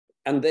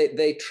And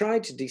they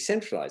tried to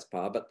decentralize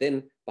power, but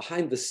then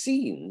behind the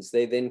scenes,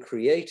 they then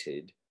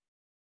created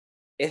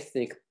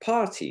ethnic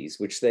parties,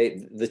 which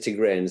the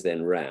Tigrayans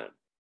then ran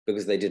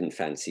because they didn't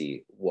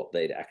fancy what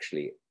they'd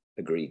actually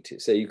agreed to.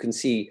 So you can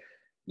see,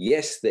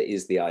 yes, there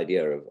is the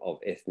idea of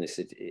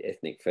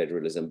ethnic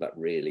federalism, but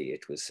really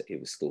it was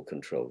still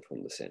controlled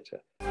from the center.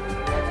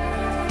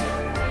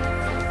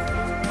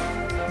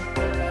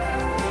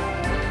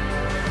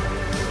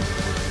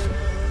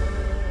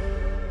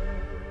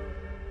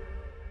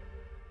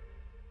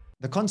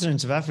 The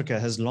continent of Africa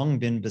has long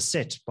been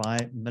beset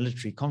by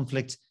military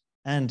conflict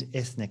and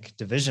ethnic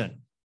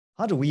division.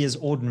 How do we as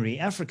ordinary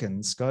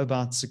Africans go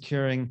about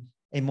securing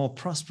a more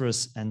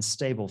prosperous and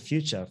stable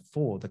future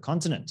for the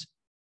continent?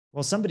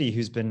 Well, somebody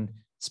who's been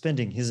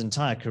spending his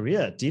entire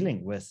career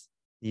dealing with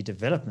the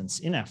developments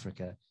in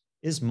Africa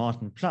is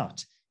Martin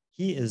Plaut.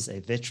 He is a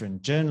veteran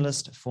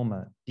journalist,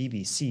 former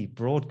BBC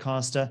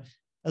broadcaster,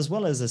 as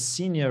well as a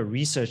senior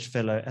research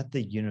fellow at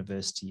the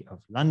University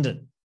of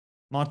London.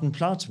 Martin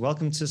Plaut,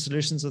 welcome to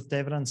Solutions with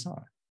David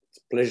Ansara. It's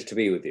a pleasure to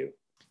be with you.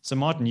 So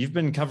Martin, you've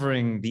been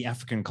covering the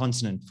African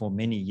continent for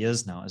many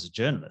years now as a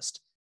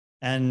journalist.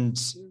 And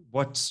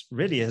what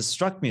really has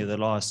struck me the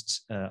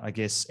last,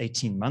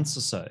 18 months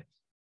or so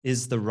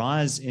is the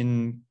rise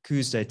in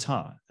coups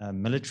d'etat,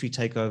 military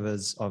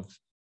takeovers of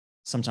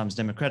sometimes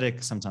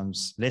democratic,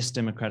 sometimes less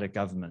democratic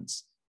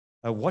governments.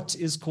 What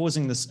is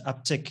causing this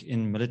uptick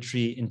in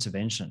military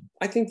intervention?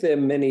 I think there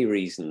are many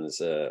reasons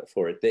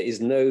for it. There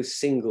is no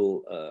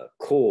single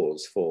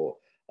cause for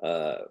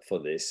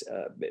this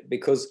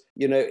because,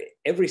 you know,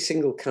 every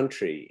single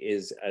country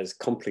is as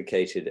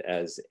complicated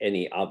as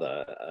any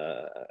other.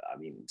 I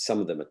mean, some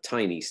of them are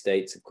tiny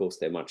states. Of course,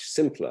 they're much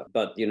simpler.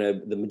 But, you know,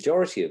 the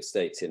majority of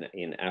states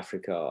in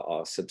Africa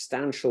are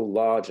substantial,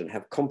 large, and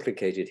have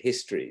complicated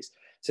histories.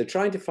 So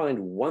trying to find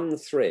one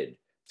thread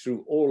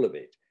through all of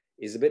it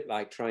is a bit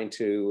like trying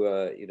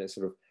to,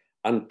 sort of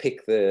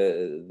unpick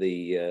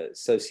the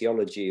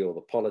sociology or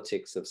the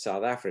politics of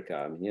South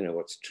Africa. I mean, you know,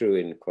 what's true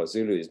in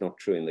KwaZulu is not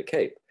true in the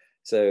Cape.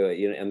 So,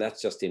 and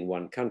that's just in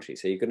one country.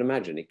 So you can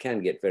imagine it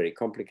can get very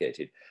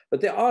complicated. But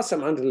there are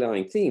some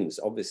underlying themes,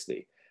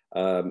 obviously.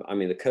 I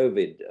mean, the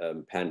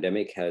COVID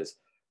pandemic has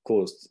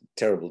caused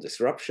terrible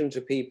disruption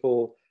to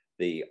people.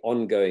 The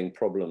ongoing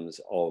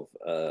problems of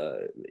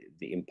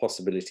the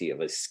impossibility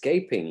of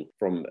escaping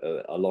from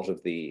a lot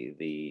of the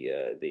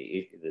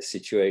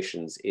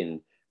situations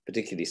in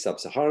particularly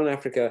Sub-Saharan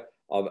Africa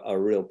are a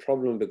real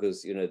problem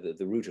because, you know,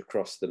 the route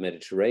across the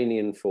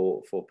Mediterranean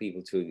for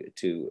people to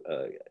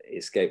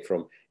escape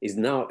from is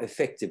now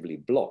effectively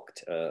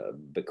blocked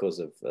because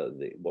of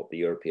what the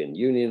European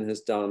Union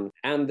has done.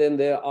 And then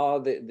there are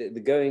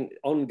the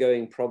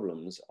ongoing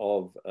problems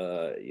of,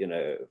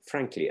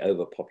 frankly,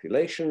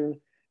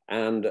 overpopulation,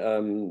 and,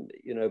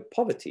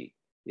 poverty,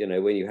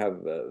 when you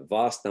have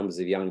vast numbers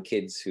of young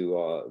kids who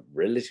are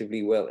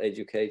relatively well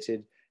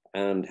educated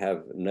and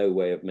have no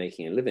way of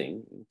making a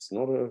living,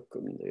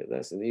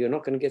 you're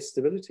not going to get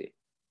stability.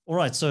 All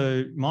right.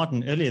 So,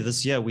 Martin, earlier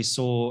this year, we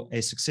saw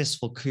a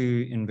successful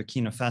coup in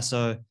Burkina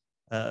Faso,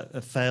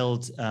 a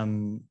failed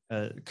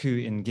coup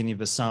in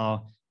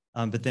Guinea-Bissau,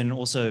 but then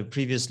also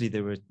previously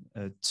there were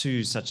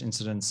two such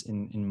incidents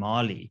in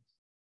Mali.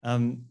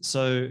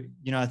 So,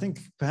 I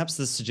think perhaps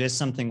this suggests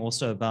something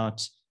also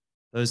about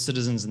those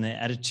citizens and their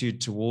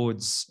attitude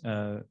towards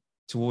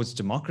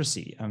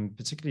democracy,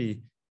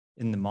 particularly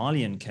in the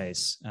Malian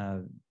case.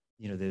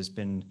 There's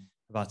been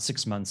about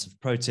 6 months of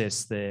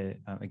protests there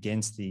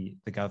against the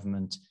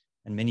government,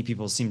 and many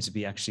people seem to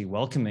be actually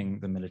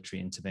welcoming the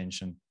military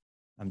intervention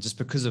just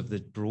because of the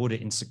broader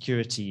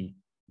insecurity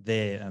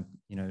there,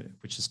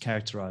 which has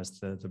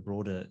characterized the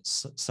broader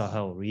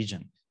Sahel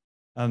region.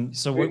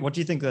 So what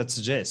do you think that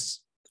suggests?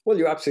 Well,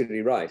 you're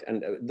absolutely right.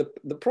 And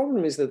the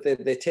problem is that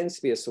there tends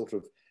to be a sort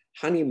of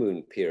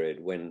honeymoon period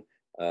when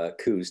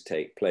coups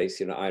take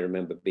place. I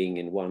remember being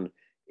in one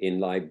in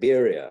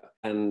Liberia,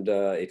 and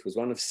it was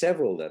one of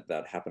several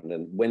that happened.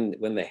 And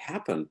when they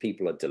happen,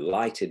 people are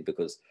delighted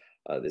because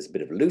there's a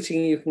bit of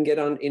looting you can get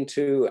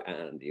into,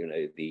 and you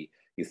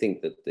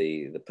think that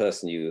the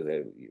person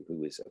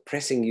who is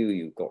oppressing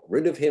you got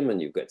rid of him,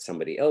 and you get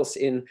somebody else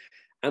in.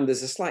 And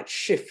there's a slight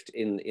shift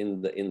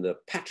in the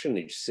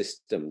patronage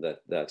system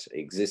that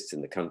exists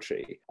in the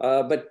country.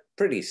 But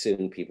pretty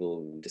soon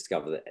people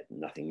discover that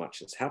nothing much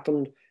has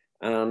happened,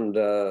 and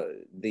go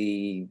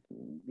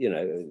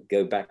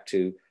back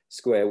to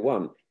square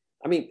one.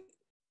 I mean,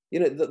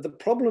 the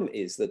problem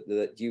is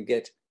that you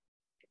get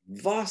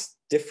vast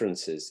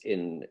differences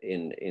in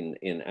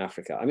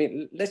Africa. I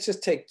mean, let's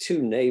just take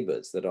two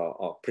neighbors that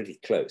are pretty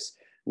close.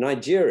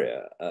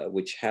 Nigeria,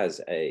 which has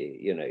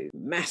a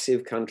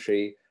massive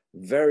country,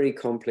 very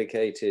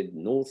complicated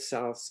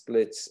north-south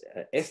splits,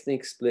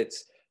 ethnic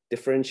splits,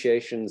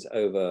 differentiations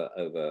over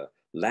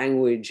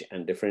language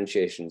and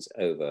differentiations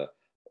over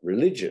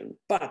religion,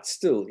 but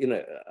still,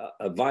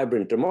 a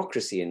vibrant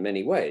democracy in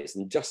many ways.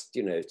 And just,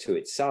 to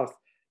its south,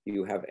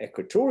 you have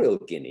Equatorial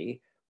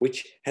Guinea,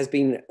 which has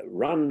been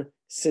run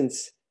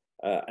since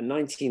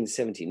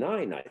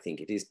 1979, I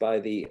think it is, by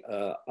the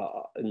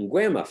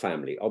Nguema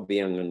family,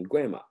 Obiang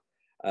Nguema,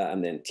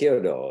 and then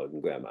Theodore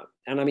Nguema.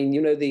 And I mean,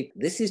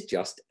 this is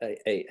just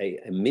a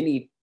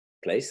mini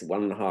place,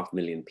 1.5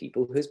 million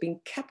people, who has been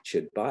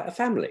captured by a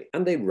family,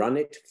 and they run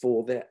it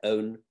for their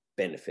own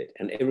benefit.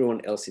 And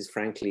everyone else is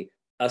frankly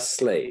a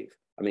slave.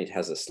 I mean, it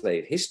has a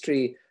slave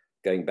history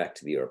going back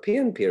to the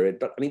European period,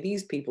 but I mean,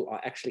 these people are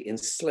actually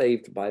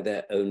enslaved by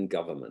their own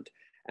government.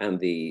 And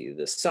the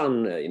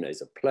son,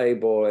 is a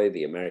playboy.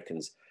 The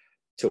Americans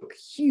took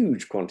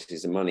huge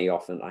quantities of money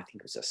off, and I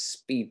think it was a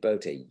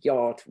speedboat, a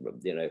yacht,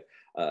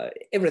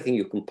 everything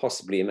you can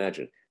possibly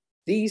imagine.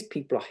 These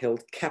people are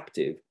held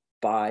captive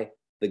by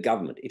the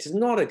government. It is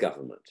not a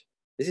government.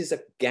 This is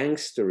a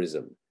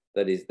gangsterism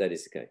that is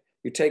okay.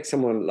 You take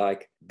someone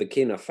like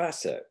Burkina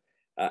Faso.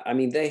 I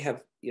mean, they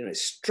have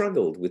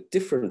struggled with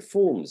different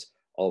forms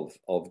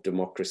of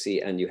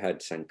democracy, and you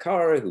had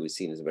Sankara, who was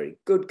seen as a very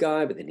good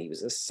guy, but then he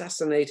was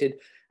assassinated,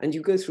 and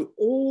you go through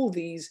all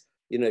these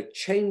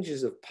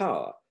changes of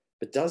power.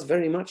 But does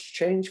very much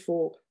change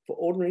for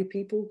ordinary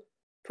people?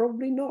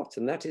 Probably not,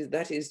 and that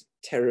is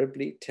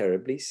terribly,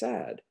 terribly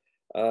sad.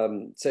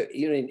 So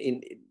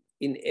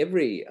in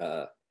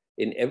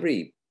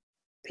every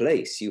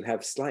place you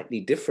have slightly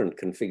different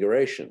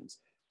configurations,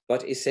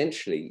 but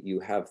essentially you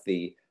have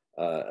a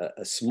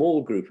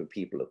small group of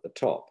people at the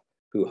top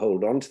who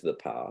hold on to the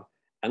power,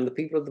 and the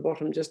people at the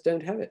bottom just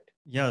don't have it.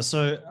 Yeah,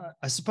 so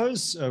I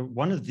suppose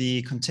one of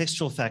the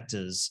contextual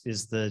factors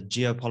is the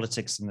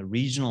geopolitics and the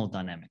regional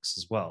dynamics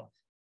as well.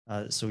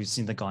 So we've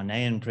seen the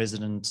Ghanaian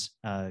president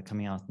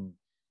coming out and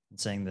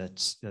saying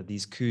that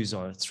these coups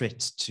are a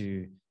threat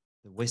to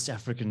the West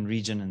African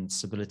region and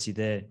stability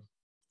there.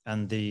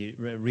 And the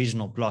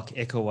regional bloc,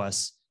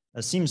 ECOWAS,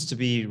 seems to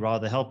be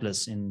rather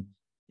helpless in,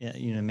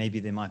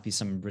 maybe there might be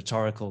some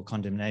rhetorical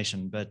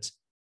condemnation, but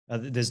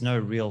there's no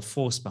real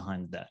force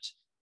behind that.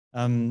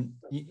 I'm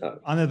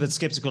a bit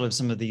skeptical of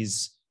some of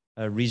these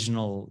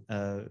regional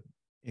kind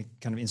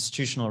of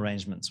institutional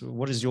arrangements.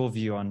 What is your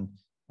view on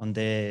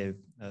their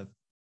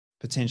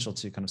potential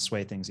to kind of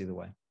sway things either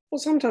way? Well,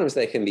 sometimes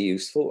they can be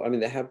useful. I mean,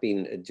 there have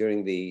been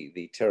during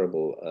the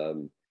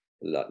terrible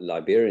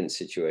Liberian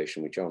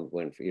situation, which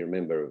went for, you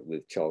remember,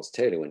 with Charles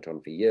Taylor, went on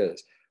for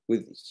years,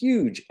 with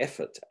huge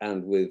effort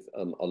and with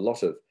a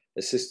lot of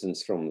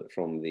assistance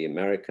from the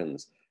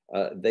Americans.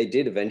 They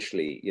did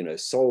eventually,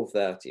 solve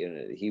that.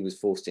 He was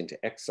forced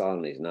into exile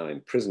and is now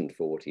imprisoned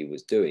for what he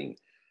was doing.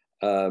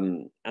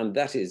 And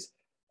that is,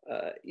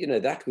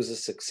 that was a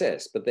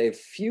success, but they're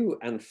few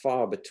and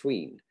far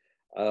between.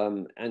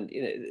 And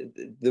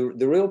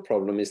the real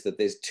problem is that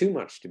there's too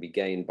much to be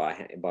gained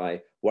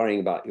by worrying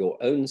about your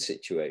own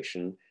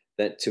situation,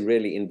 that to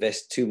really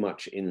invest too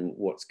much in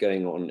what's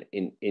going on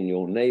in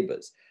your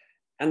neighbors.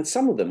 And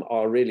some of them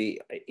are really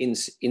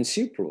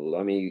insuperable.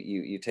 I mean,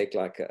 you take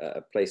like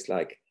a place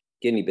like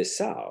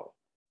Guinea-Bissau,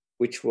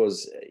 which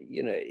was,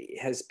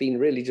 has been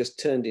really just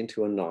turned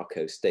into a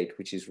narco state,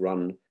 which is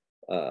run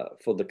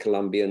for the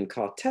Colombian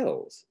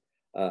cartels.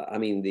 I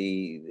mean,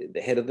 the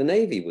head of the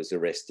Navy was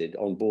arrested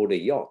on board a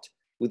yacht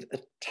with a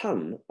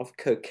ton of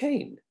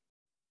cocaine.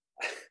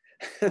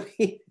 I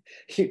mean,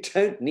 you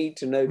don't need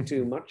to know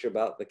too much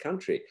about the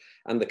country.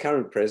 And the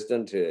current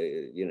president,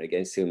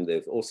 against whom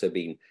there's also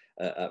been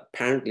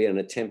apparently an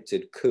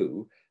attempted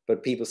coup,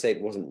 but people say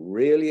it wasn't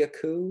really a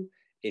coup.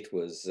 It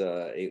was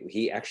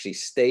he actually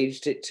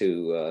staged it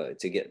to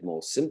get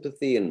more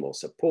sympathy and more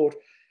support.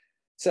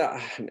 So,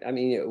 I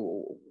mean,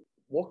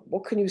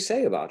 what can you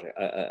say about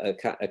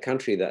a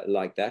country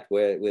like that,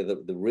 where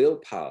the real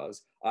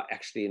powers are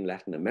actually in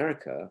Latin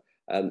America,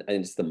 and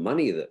it's the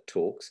money that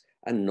talks,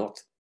 and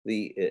not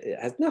it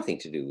has nothing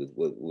to do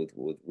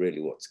with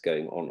really what's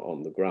going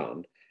on the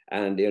ground.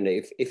 And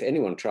if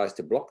anyone tries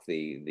to block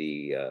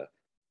the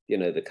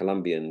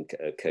Colombian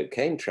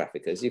cocaine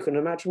traffickers, you can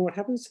imagine what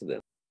happens to them.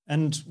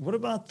 And what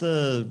about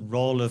the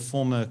role of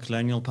former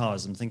colonial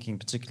powers? I'm thinking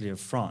particularly of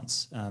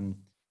France.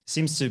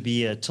 Seems to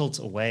be a tilt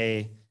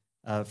away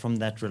from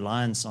that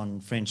reliance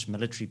on French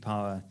military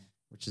power,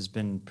 which has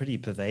been pretty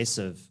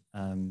pervasive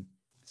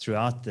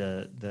throughout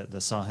the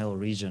Sahel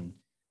region.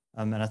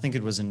 And I think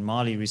it was in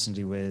Mali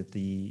recently where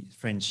the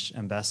French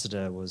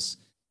ambassador was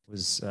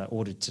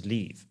ordered to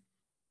leave.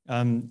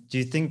 Do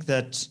you think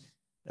that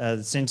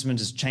the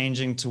sentiment is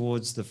changing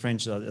towards the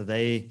French? Are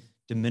they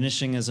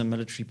diminishing as a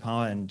military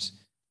power? And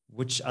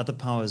which other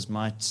powers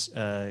might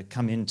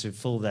come in to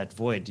fill that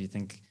void? Do you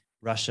think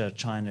Russia,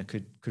 China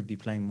could be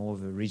playing more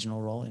of a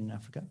regional role in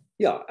Africa?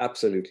 Yeah,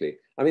 absolutely.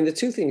 I mean, the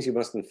two things you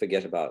mustn't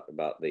forget about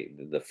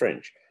the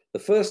French. The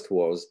first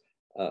was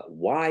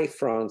why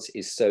France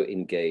is so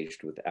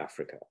engaged with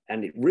Africa.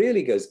 And it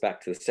really goes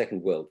back to the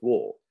Second World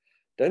War.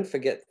 Don't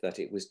forget that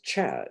it was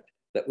Chad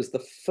that was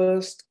the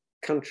first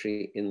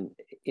country in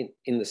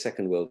the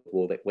Second World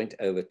War that went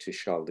over to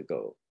Charles de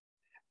Gaulle.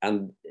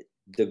 And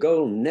de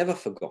Gaulle never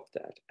forgot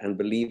that and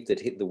believed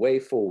that the way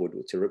forward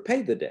to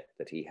repay the debt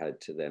that he had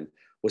to them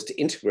was to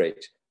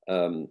integrate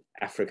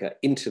Africa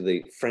into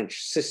the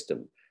French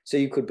system, so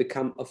you could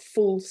become a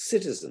full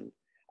citizen.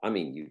 I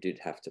mean, you did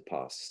have to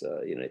pass,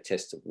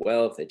 tests of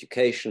wealth,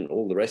 education,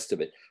 all the rest of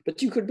it,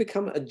 but you could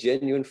become a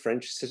genuine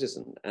French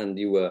citizen, and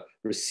you were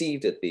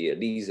received at the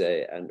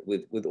Elysee and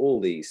with all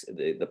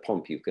the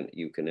pomp you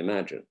can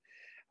imagine.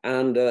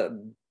 And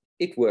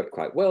it worked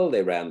quite well.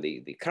 They ran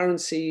the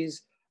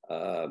currencies,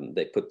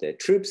 they put their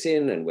troops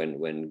in, and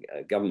when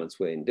governments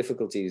were in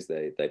difficulties,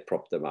 they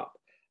propped them up.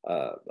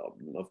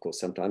 Of course,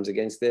 sometimes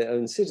against their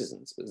own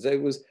citizens. But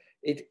so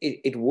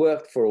it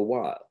worked for a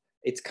while.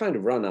 It's kind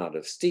of run out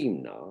of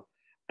steam now.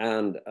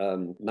 And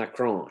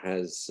Macron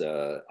has,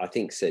 I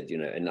think, said,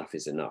 enough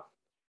is enough.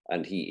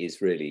 And he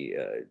is really,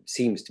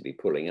 seems to be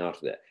pulling out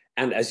of there.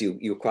 And as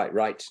you're quite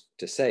right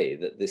to say,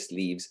 that this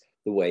leaves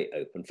the way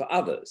open for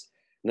others.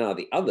 Now,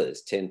 the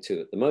others tend to,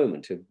 at the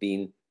moment, have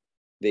been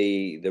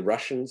the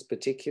Russians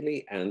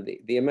particularly, and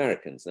the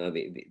Americans. Now,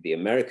 the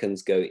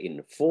Americans go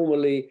in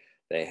formally.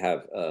 They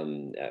have,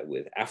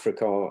 with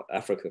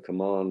Africa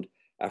Command,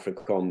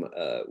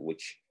 AFRICOM,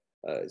 which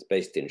is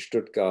based in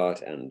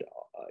Stuttgart and,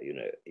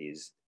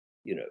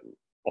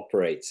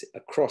 operates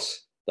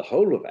across the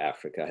whole of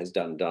Africa, has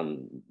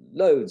done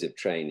loads of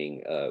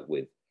training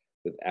with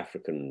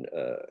African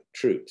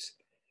troops.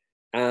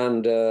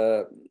 And,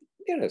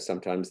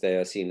 sometimes they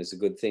are seen as a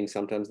good thing,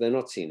 sometimes they're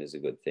not seen as a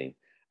good thing.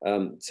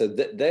 So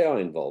they are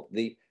involved.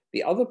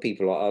 The other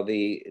people are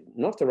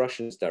not the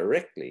Russians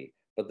directly,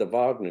 but the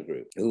Wagner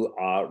Group, who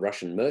are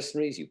Russian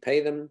mercenaries. You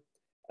pay them.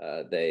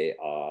 They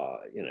are,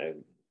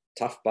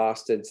 tough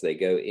bastards. They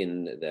go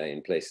in, they're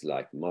in places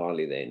like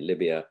Mali, they're in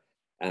Libya.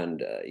 And,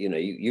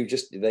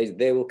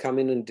 they will come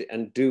in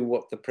and do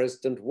what the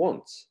president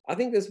wants. I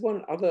think there's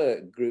one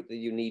other group that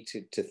you need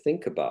to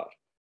think about,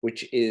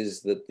 which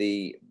is that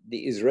the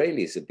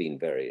Israelis have been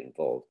very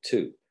involved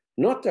too,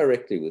 not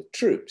directly with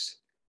troops,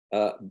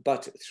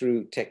 but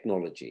through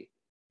technology.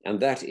 And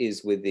that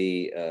is with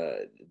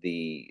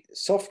the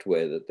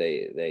software that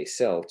they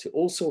sell to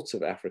all sorts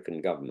of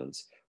African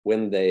governments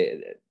when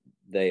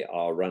they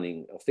are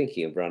running or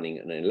thinking of running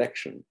an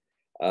election,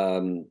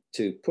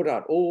 to put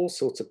out all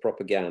sorts of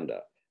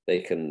propaganda.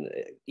 They can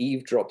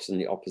eavesdrops in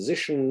the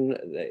opposition.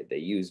 They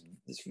use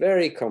this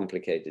very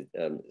complicated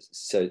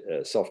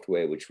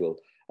software which will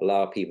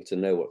allow people to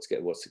know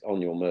what's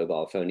on your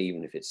mobile phone,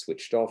 even if it's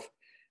switched off.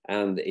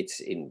 And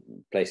it's in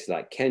places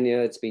like Kenya,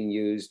 it's been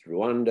used,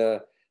 Rwanda.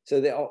 So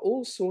there are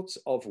all sorts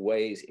of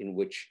ways in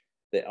which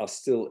there are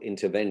still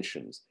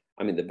interventions.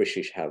 I mean, the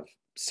British have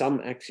some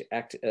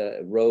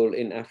role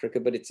in Africa,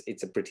 but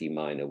it's a pretty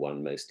minor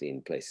one, mostly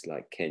in places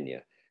like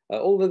Kenya.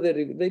 Although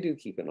they do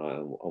keep an eye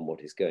on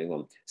what is going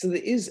on. So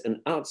there is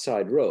an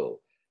outside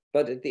role,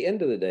 but at the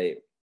end of the day,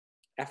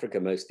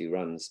 Africa mostly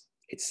runs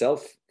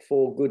itself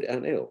for good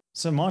and ill.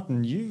 So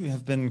Martin, you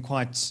have been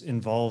quite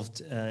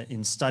involved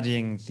in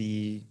studying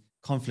the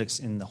conflicts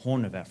in the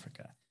Horn of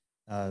Africa.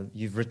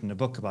 You've written a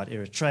book about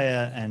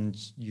Eritrea, and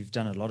you've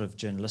done a lot of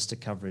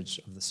journalistic coverage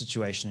of the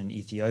situation in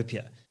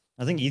Ethiopia.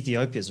 I think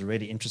Ethiopia is a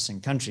really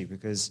interesting country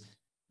because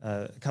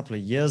a couple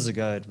of years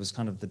ago, it was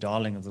kind of the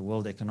darling of the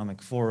World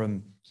Economic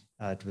Forum.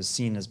 It was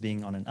seen as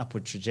being on an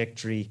upward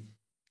trajectory.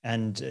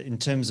 And in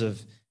terms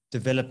of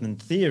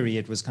development theory,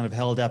 it was kind of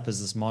held up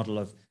as this model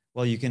of,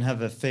 well, you can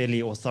have a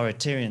fairly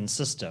authoritarian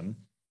system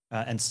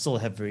and still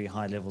have very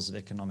high levels of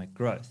economic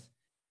growth.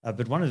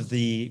 But one of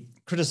the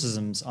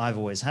criticisms I've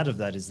always had of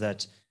that is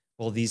that,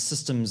 well, these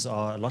systems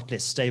are a lot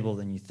less stable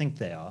than you think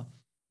they are.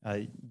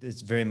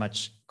 There's very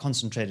much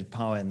concentrated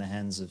power in the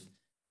hands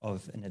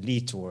of an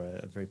elite or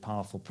a very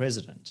powerful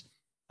president.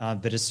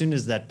 But as soon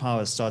as that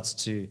power starts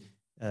to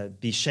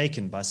be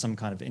shaken by some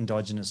kind of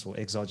endogenous or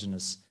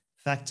exogenous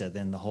factor,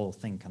 then the whole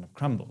thing kind of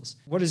crumbles.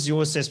 What is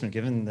your assessment,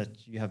 given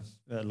that you have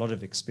a lot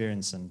of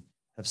experience and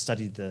have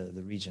studied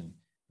the region?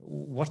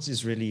 What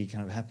is really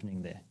kind of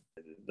happening there?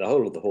 The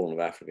whole of the Horn of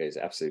Africa is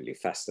absolutely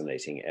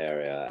fascinating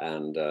area,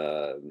 and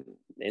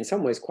in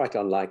some ways quite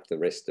unlike the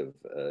rest of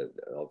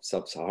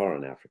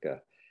Sub-Saharan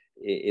Africa,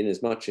 in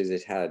as much as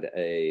it had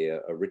a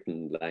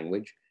written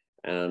language,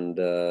 and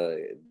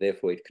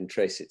therefore it can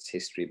trace its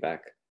history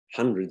back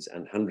hundreds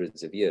and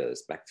hundreds of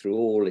years, back through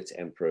all its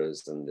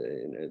emperors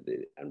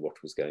and what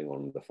was going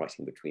on, the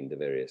fighting between the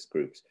various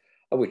groups,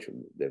 of which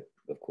there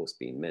have of course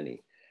been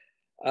many.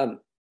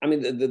 I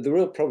mean, the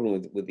real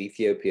problem with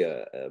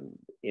Ethiopia,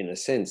 in a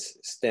sense,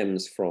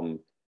 stems from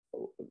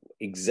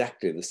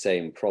exactly the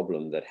same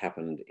problem that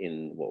happened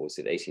in,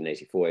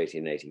 1884,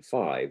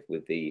 1885,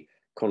 with the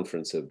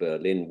Conference of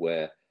Berlin,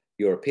 where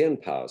European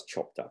powers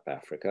chopped up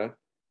Africa.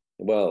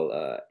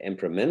 Well,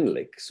 Emperor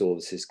Menelik saw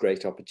this as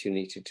great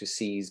opportunity to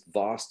seize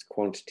vast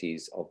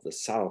quantities of the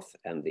south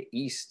and the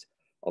east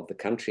of the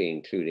country,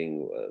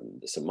 including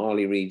the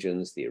Somali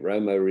regions, the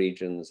Oromo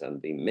regions,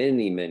 and the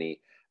many, many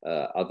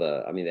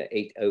other, I mean, there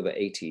are over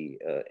 80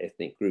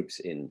 ethnic groups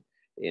in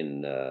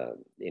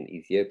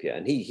Ethiopia.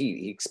 And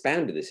he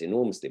expanded this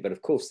enormously. But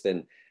of course,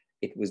 then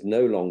it was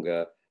no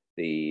longer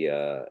the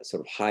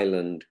sort of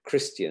highland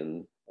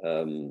Christian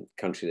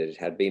country that it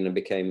had been, and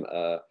became,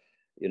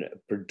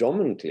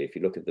 predominantly, if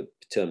you look at the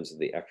terms of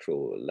the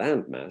actual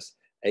landmass,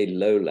 a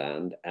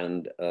lowland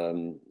and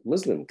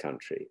Muslim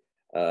country.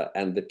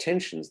 and the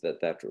tensions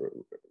that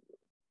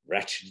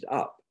ratcheted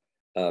up,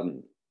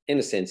 in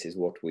a sense, is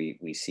what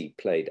we see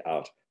played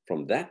out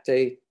from that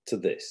day to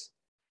this.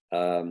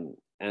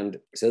 And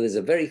so there's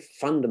a very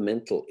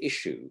fundamental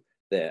issue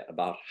there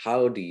about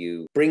how do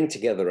you bring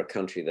together a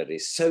country that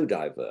is so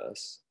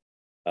diverse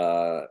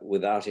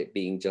without it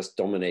being just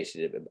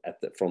dominated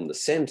from the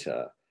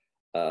center.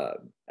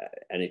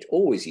 And it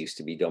always used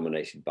to be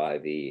dominated by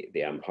the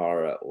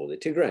Amhara or the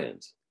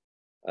Tigrayans.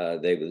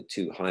 They were the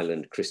two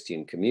highland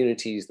Christian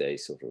communities. They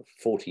sort of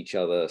fought each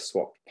other,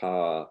 swapped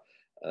power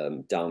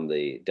down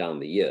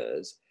the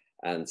years.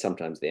 And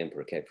sometimes the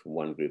emperor came from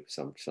one group,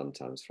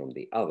 sometimes from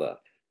the other.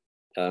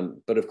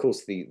 But of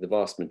course, the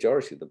vast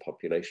majority of the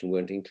population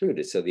weren't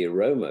included. So the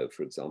Oromo,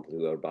 for example,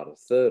 who are about a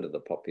third of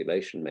the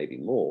population, maybe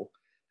more,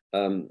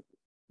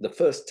 the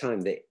first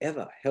time they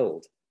ever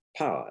held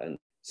power. And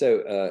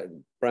so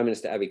Prime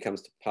Minister Abiy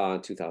comes to power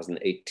in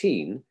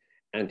 2018,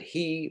 and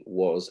he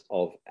was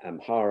of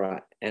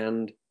Amhara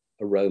and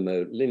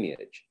Oromo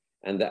lineage.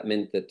 And that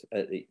meant that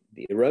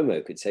the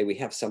Oromo could say, we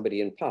have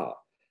somebody in power.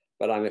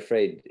 But I'm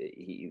afraid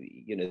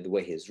the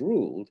way he's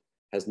ruled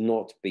has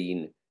not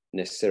been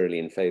necessarily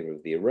in favor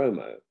of the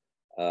Oromo.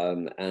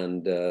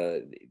 And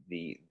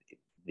the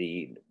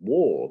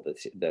war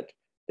that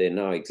there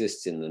now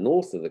exists in the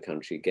north of the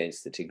country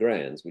against the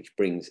Tigrayans, which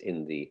brings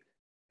in the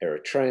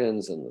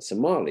Eritreans and the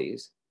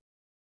Somalis,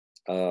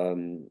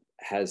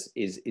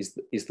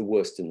 is the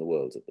worst in the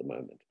world at the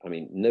moment. I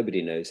mean,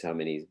 nobody knows how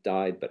many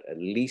died, but at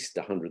least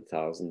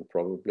 100,000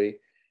 probably.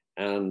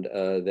 And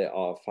there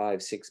are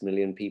 5-6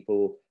 million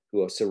people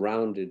who are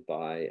surrounded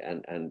by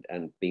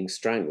and being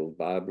strangled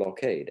by a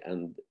blockade,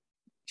 and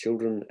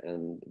children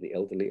and the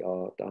elderly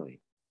are dying.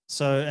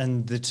 So,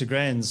 and the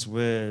Tigrayans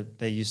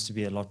they used to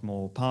be a lot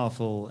more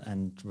powerful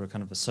and were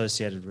kind of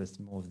associated with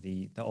more of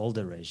the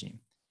older regime.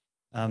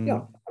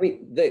 Yeah, I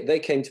mean, they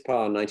came to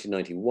power in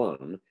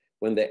 1991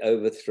 when they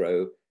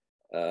overthrow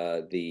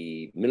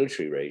the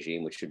military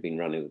regime, which had been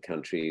running the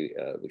country,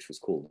 which was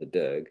called the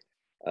Derg,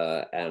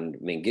 and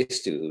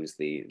Mengistu, who's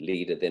the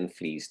leader, then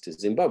flees to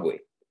Zimbabwe.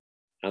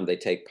 And they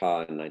take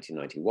power in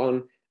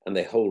 1991, and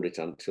they hold it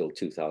until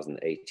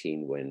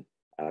 2018 when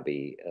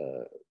Abiy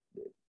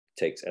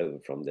takes over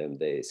from them.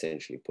 They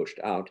essentially pushed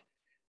out,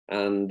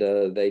 and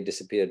they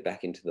disappeared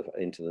back into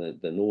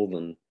the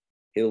northern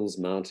hills,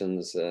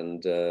 mountains,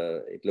 and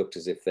it looked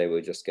as if they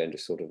were just going to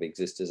sort of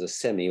exist as a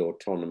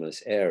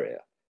semi-autonomous area.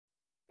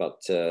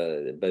 But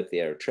both the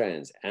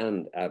Eritreans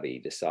and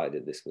Abiy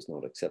decided this was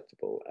not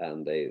acceptable,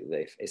 and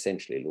they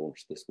essentially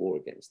launched this war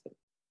against them.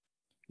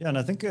 Yeah, and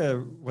I think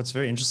what's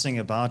very interesting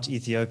about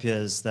Ethiopia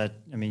is that,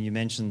 I mean, you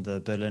mentioned the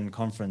Berlin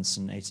Conference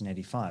in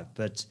 1885,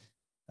 but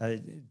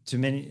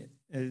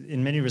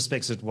in many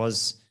respects, it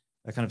was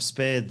kind of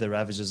spared the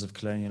ravages of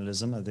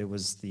colonialism. There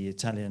was the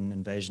Italian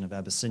invasion of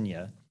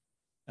Abyssinia,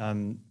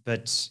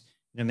 but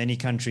many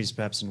countries,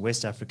 perhaps in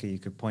West Africa, you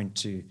could point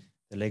to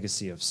the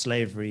legacy of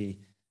slavery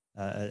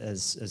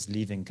as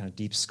leaving kind of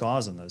deep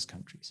scars on those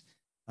countries.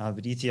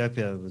 But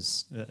Ethiopia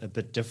was a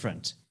bit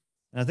different.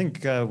 And I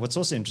think what's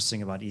also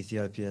interesting about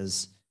Ethiopia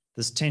is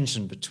this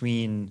tension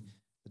between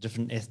the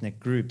different ethnic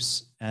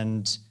groups.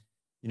 And,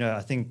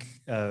 I think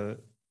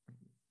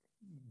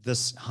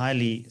this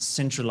highly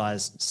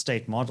centralized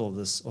state model,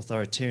 this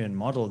authoritarian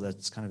model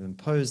that's kind of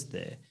imposed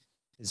there,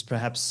 is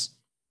perhaps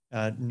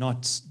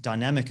not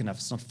dynamic enough.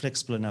 It's not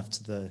flexible enough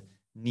to the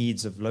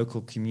needs of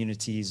local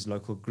communities,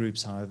 local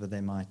groups, however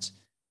they might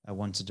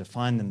want to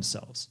define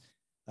themselves.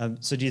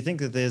 So do you think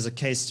that there's a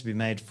case to be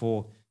made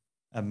for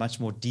a much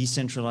more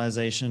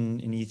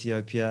decentralization in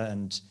Ethiopia?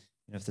 And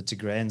if the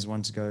Tigrayans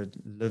want to go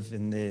live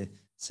in their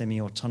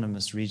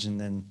semi-autonomous region,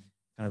 then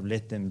kind of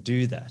let them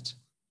do that?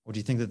 Or do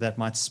you think that that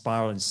might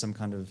spiral into some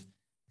kind of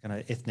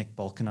ethnic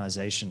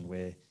balkanization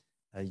where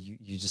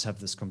you just have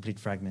this complete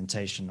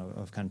fragmentation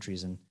of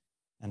countries and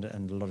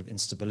a lot of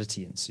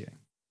instability ensuing?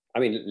 I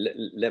mean,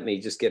 let me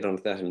just get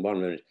onto that in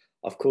 1 minute.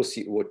 Of course,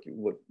 what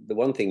the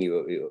one thing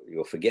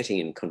you're forgetting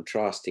in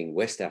contrasting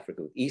West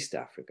Africa with East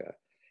Africa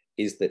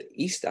is that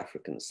East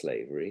African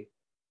slavery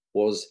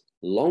was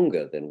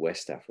longer than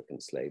West African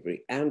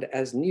slavery and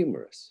as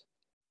numerous.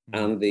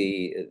 And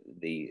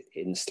the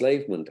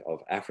enslavement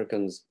of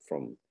Africans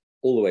from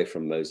all the way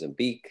from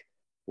Mozambique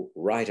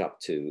right up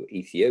to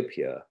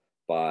Ethiopia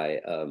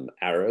by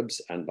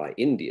Arabs and by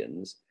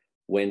Indians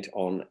went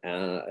on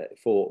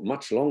for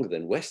much longer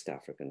than West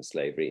African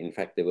slavery. In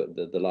fact, they were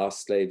the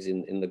last slaves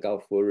in the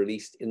Gulf were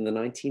released in the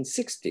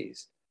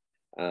 1960s.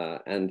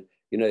 And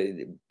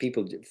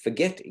people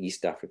forget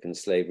East African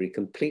slavery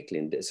completely,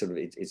 and sort of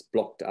it's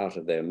blocked out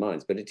of their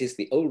minds. But it is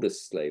the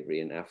oldest slavery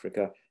in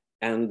Africa,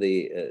 and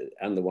the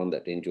one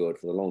that endured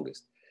for the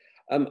longest.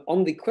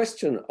 On the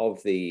question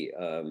of the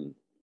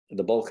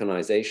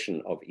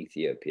balkanization of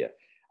Ethiopia,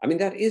 I mean,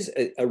 that is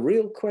a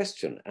real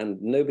question,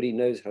 and nobody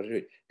knows how to do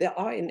it. There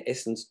are, in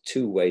essence,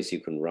 two ways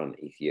you can run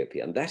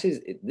Ethiopia, and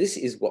this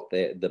is what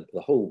the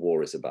whole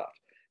war is about.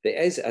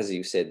 There is, as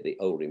you said, the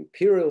old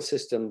imperial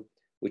system,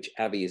 which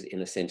Abiy is,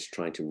 in a sense,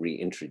 trying to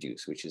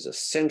reintroduce, which is a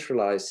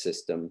centralized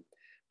system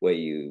where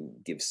you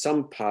give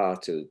some power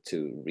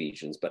to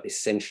regions, but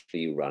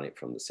essentially you run it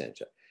from the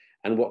center.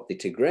 And what the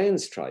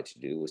Tigrayans tried to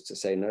do was to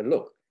say, no,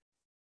 look,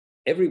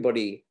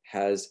 everybody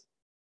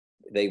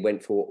they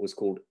went for what was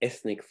called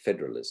ethnic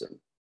federalism,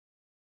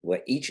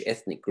 where each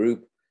ethnic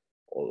group,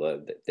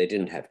 although they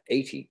didn't have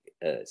 80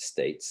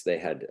 states, they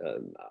had,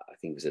 I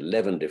think it was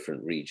 11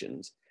 different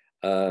regions,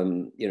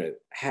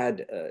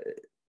 had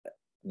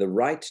the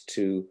right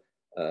to,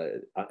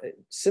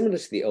 similar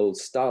to the old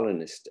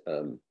Stalinist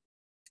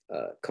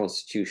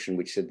constitution,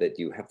 which said that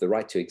you have the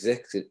right to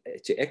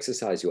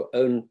exercise your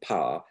own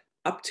power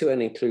up to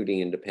and including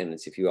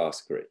independence if you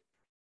ask for it.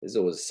 There's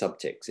always a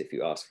subtext: if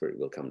you ask for it,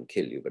 we'll come and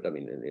kill you. But I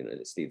mean,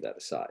 let's leave that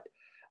aside.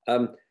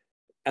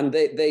 And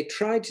they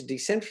tried to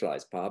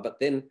decentralize power, but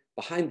then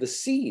behind the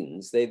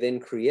scenes, they then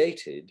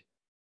created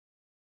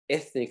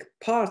ethnic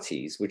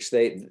parties, which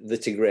the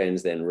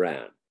Tigrayans then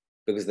ran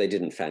because they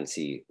didn't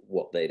fancy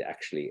what they'd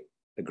actually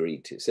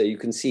agreed to. So you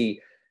can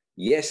see,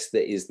 yes,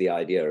 there is the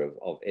idea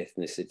of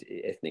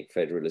ethnic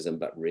federalism,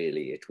 but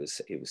really it was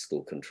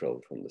still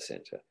controlled from the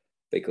center,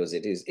 because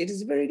it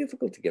is very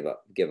difficult to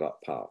give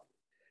up power.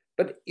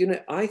 But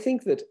I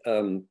think that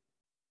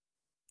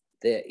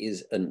there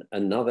is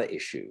another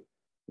issue.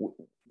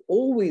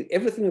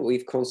 Everything that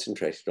we've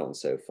concentrated on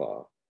so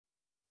far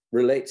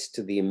relates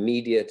to the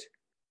immediate,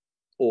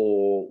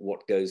 or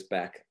what goes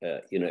back,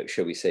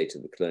 shall we say, to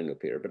the colonial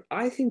period. But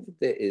I think that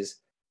there is,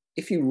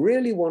 if you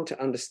really want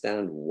to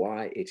understand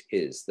why it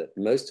is that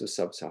most of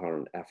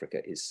Sub-Saharan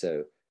Africa is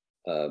so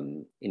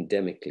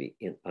endemically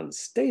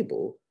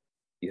unstable,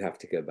 you have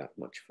to go back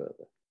much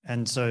further.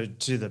 And so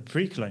to the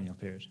pre-colonial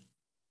period.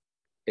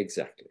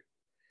 Exactly.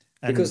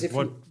 And because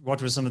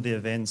what were some of the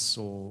events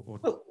or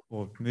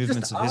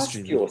movements of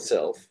history? Ask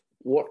yourself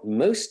what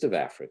most of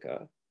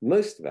Africa,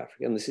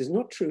 and this is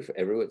not true for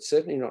everywhere, it's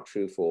certainly not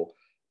true for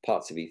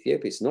parts of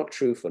Ethiopia, it's not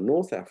true for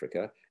North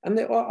Africa, and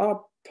there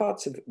are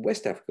parts of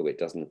West Africa where it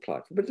doesn't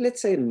apply. But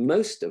let's say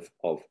most of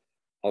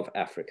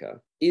Africa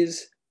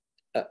is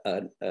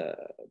a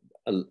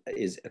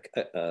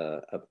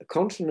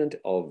continent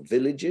of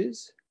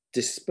villages,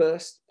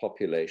 dispersed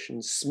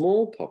populations,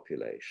 small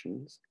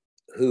populations,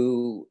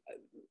 who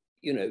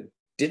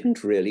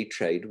didn't really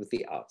trade with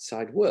the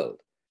outside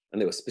world. And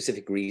there were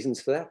specific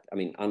reasons for that. I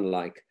mean,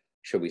 unlike,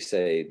 shall we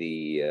say,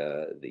 the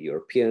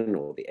European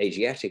or the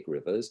Asiatic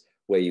rivers,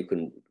 where you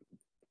can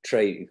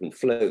trade, you can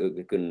float,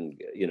 you can,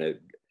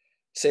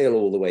 sail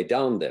all the way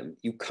down them,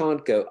 you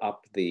can't go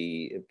up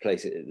the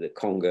places, the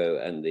Congo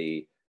and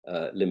the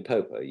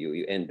Limpopo.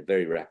 You end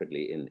very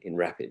rapidly in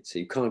rapids, so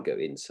you can't go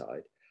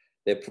inside.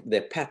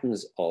 They're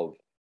patterns of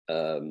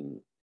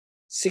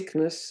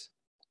sickness,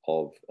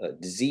 of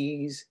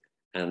disease,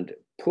 and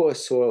poor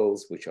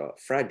soils, which are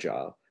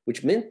fragile,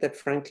 which meant that,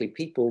 frankly,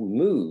 people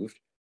moved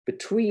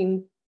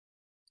between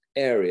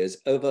areas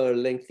over a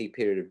lengthy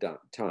period of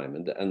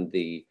time.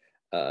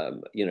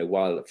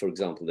 While, for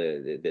example,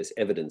 there's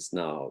evidence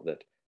now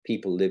that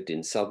people lived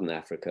in Southern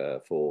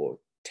Africa for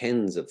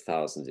tens of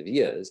thousands of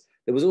years,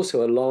 there was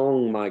also a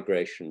long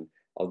migration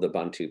of the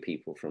Bantu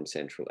people from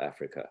Central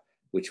Africa,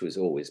 which was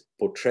always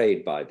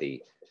portrayed by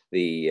the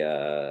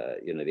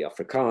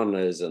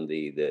Afrikaners and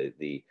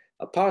the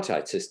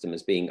apartheid system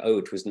as being,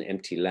 it was an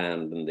empty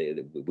land and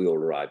we all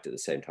arrived at the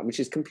same time, which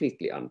is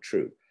completely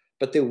untrue.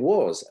 But there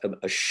was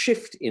a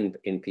shift in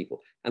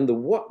people, and the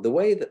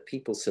way that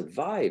people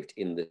survived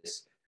in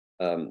this,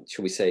 shall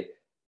we say,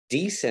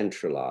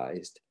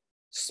 decentralized,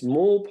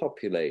 small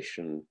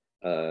population,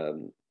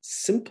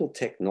 simple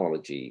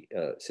technology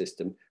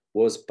system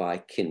was by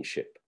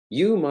kinship.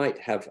 You might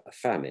have a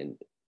famine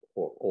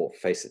or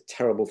face a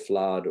terrible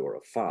flood or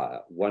a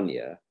fire one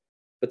year,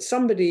 but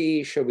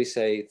somebody, shall we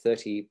say,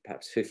 30,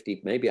 perhaps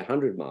 50, maybe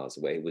 100 miles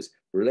away was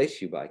related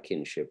to you by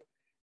kinship,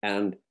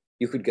 and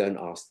you could go and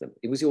ask them.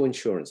 It was your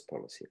insurance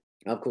policy.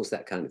 Now, of course,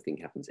 that kind of thing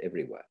happens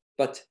everywhere.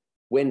 But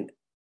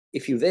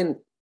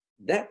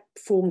that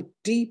formed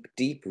deep,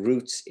 deep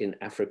roots in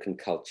African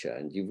culture.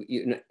 And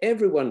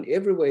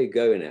everywhere you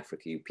go in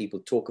Africa,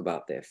 people talk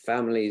about their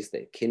families,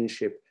 their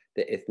kinship,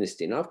 their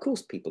ethnicity. Now, of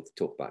course, people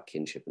talk about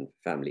kinship and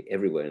family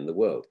everywhere in the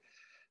world.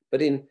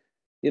 But I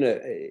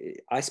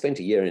spent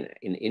a year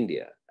in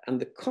India, and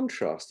the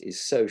contrast is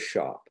so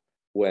sharp,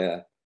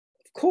 where,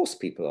 of course,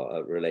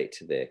 people relate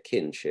to their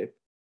kinship,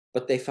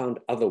 but they found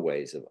other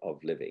ways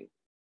of living.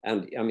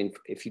 And I mean,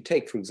 if you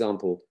take, for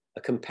example,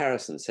 a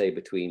comparison, say,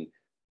 between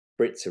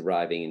Brits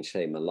arriving in,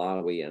 say,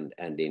 Malawi and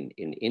in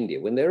India,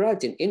 when they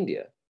arrived in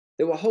India,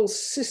 there were whole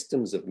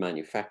systems of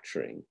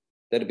manufacturing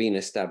that had been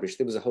established.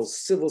 There was a whole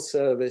civil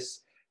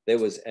service. There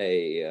was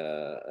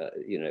there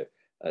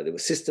were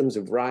systems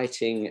of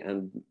writing,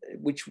 and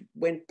which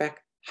went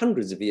back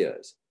hundreds of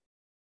years.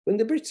 When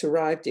the Brits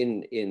arrived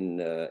in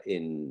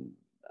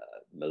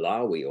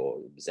Malawi or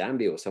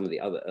Zambia or some of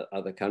the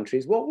other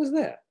countries, what was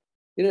there?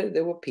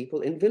 There were people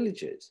in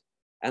villages,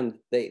 and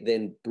they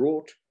then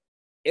brought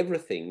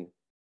everything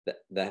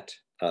that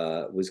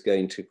was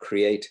going to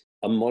create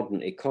a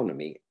modern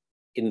economy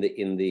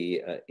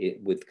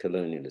with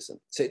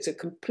colonialism. So it's a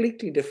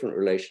completely different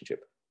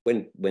relationship.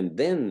 When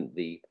then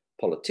the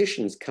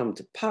politicians come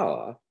to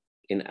power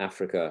in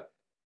Africa,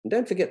 and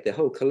don't forget the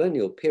whole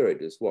colonial period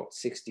was what,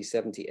 60,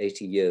 70,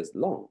 80 years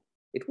long.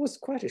 It was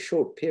quite a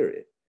short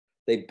period.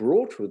 They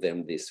brought with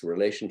them this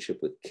relationship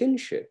with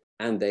kinship,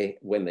 and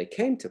when they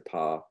came to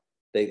power,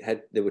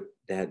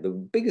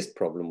 the biggest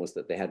problem was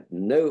that they had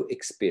no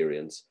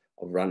experience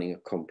of running a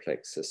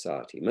complex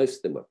society. Most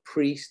of them were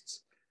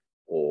priests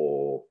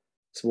or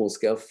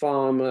small-scale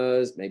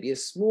farmers, maybe a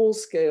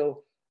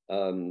small-scale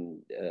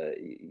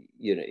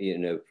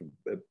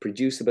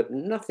producer, but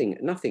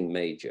nothing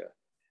major,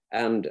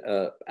 and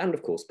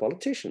of course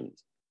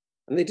politicians,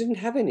 and they didn't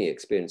have any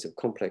experience of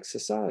complex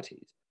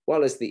societies.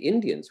 While as the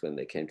Indians, when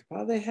they came to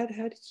power, they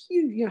had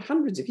huge,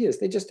 hundreds of years.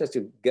 They just had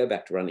to go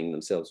back to running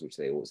themselves, which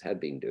they always had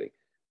been doing.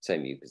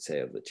 Same you could say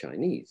of the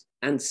Chinese.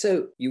 And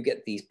so you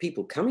get these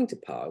people coming to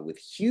power with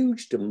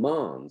huge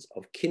demands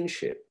of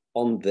kinship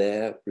on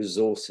their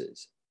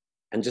resources,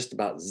 and just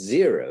about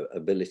zero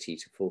ability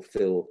to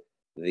fulfill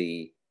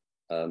the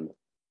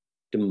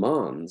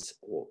demands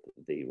or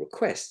the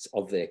requests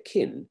of their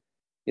kin,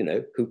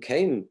 who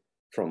came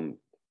from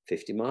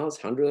 50 miles,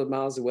 100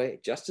 miles away,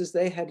 just as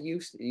they had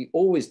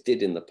always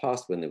did in the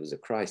past when there was a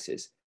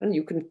crisis. And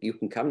you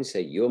can come and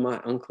say, you're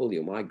my uncle,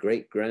 you're my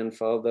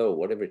great-grandfather, or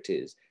whatever it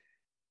is,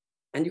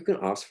 and you can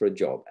ask for a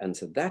job. And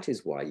so that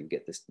is why you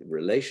get this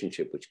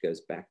relationship, which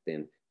goes back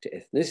then to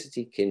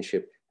ethnicity,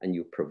 kinship, and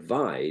you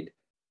provide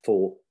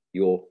for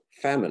your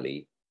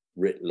family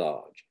writ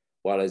large.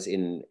 Whereas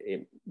in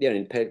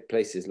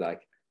places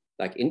like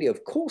India,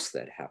 of course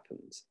that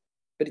happens,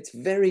 but it's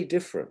very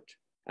different.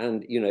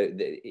 And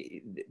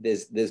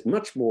there's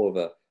much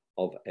more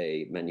of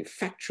a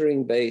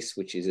manufacturing base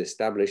which is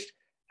established,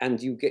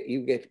 and you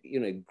get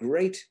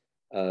great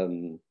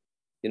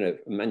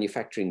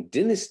manufacturing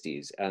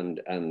dynasties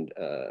and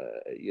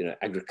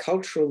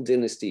agricultural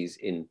dynasties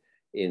in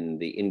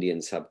the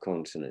Indian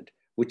subcontinent,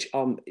 which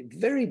are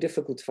very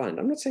difficult to find.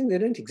 I'm not saying they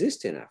don't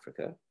exist in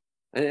Africa,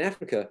 and in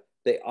Africa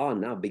they are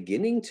now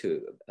beginning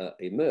to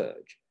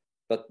emerge,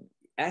 but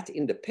at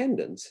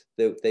independence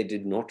they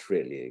did not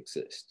really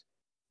exist.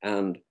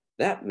 And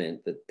that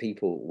meant that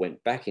people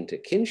went back into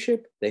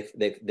kinship.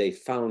 They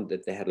found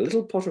that they had a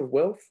little pot of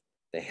wealth.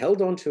 They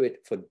held on to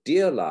it for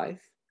dear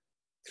life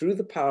through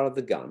the power of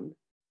the gun,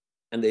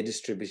 and they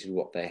distributed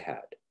what they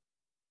had.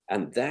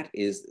 And that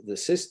is the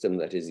system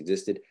that has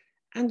existed.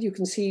 And you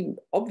can see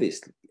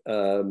obvious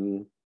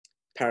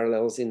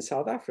parallels in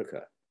South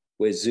Africa,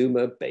 where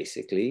Zuma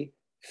basically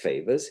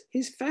favors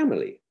his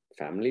family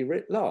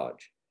writ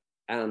large.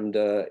 And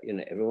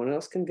everyone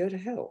else can go to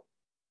hell.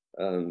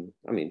 To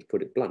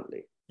put it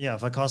bluntly. Yeah,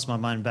 if I cast my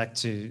mind back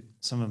to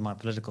some of my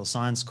political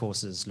science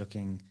courses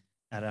looking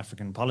at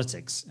African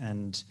politics,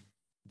 and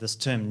this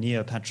term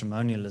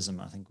neo-patrimonialism,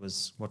 I think,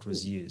 was what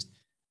was used,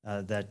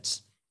 that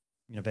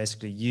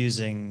basically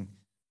using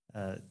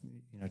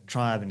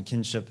tribe and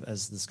kinship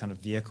as this kind of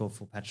vehicle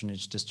for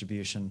patronage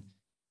distribution.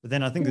 But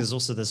then I think there's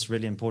also this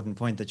really important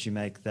point that you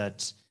make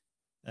that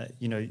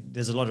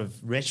there's a lot of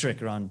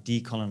rhetoric around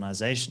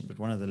decolonization, but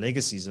one of the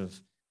legacies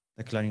of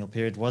the colonial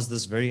period was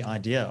this very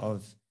idea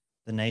of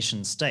the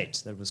nation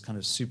state that was kind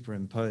of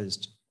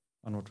superimposed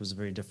on what was a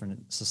very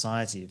different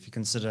society. If you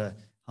consider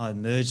how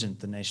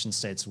emergent the nation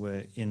states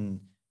were in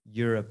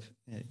Europe,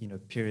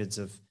 periods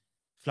of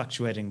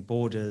fluctuating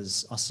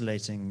borders,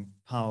 oscillating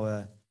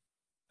power,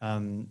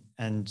 and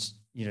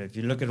if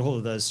you look at all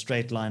of those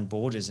straight line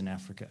borders in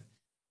Africa,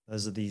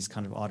 those are these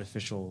kind of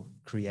artificial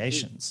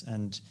creations.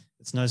 And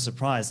it's no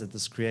surprise that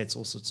this creates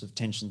all sorts of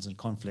tensions and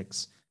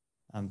conflicts,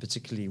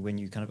 particularly when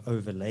you kind of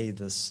overlay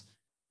this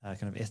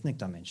kind of ethnic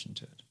dimension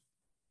to it.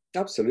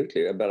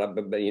 Absolutely, but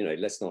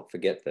let's not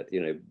forget that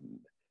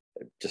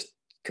just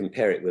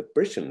compare it with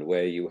Britain,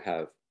 where you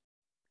have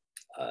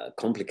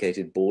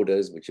complicated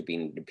borders, which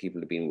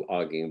people have been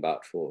arguing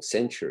about for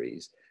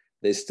centuries.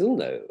 There's still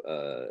no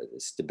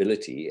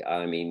stability.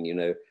 I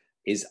mean,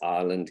 is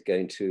Ireland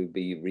going to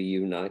be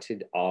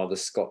reunited? Are the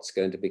Scots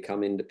going to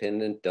become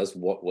independent? Does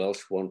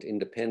Welsh want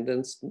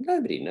independence?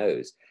 Nobody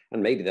knows,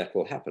 and maybe that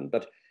will happen.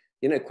 But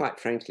quite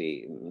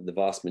frankly, the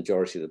vast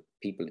majority of the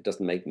people, it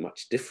doesn't make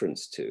much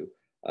difference to.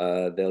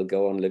 They'll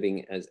go on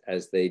living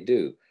as they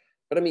do.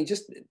 But I mean,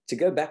 just to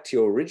go back to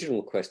your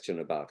original question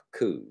about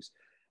coups,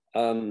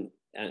 and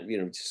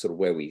just sort of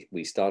where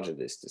we started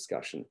this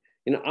discussion.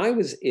 I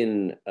was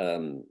in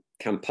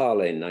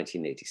Kampala in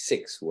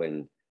 1986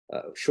 when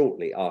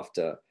shortly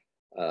after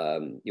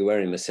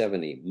Yoweri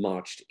Museveni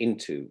marched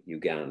into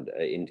Uganda,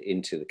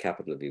 into the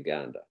capital of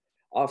Uganda,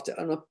 after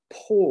an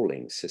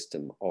appalling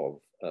system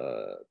of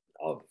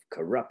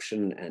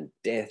corruption and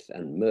death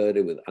and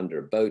murder under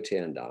Obote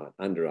and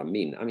under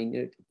Amin. I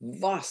mean,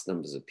 vast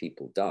numbers of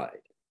people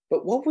died.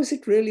 But what was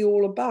it really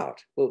all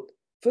about? Well,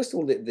 first of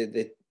all,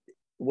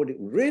 what it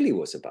really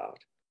was about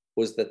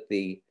was that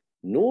the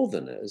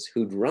Northerners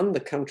who'd run the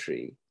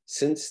country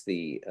since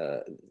the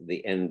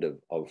end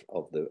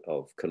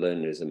of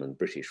colonialism and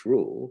British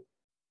rule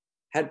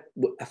had,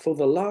 for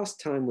the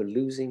last time, were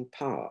losing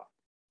power.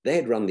 They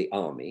had run the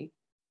army,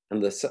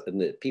 and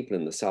the people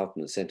in the south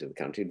and the center of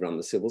the country had run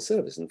the civil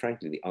service. And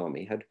frankly, the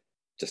army had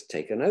just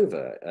taken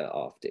over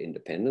after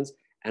independence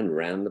and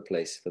ran the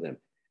place for them.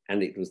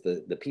 And it was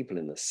the people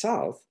in the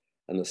south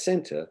and the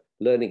center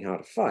learning how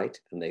to fight,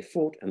 and they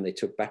fought and they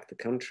took back the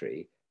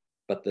country.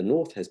 But the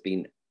north has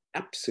been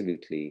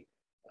absolutely,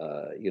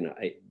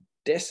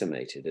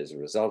 decimated as a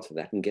result of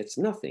that and gets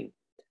nothing.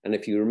 And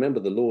if you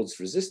remember the Lord's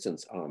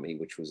Resistance Army,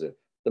 which was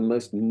the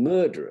most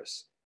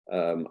murderous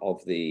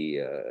of the,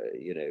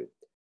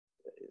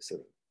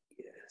 sort of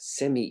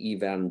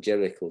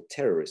semi-evangelical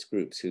terrorist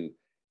groups who,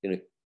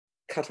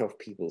 cut off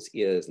people's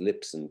ears,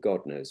 lips, and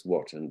God knows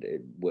what, and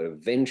were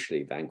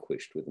eventually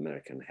vanquished with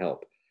American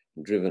help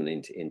and driven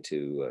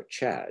into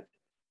Chad.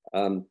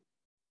 That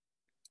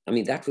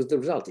was the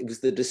result. It was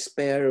the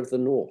despair of the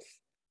North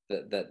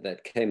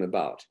that came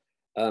about.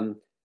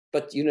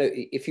 But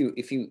if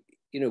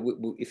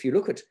you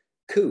look at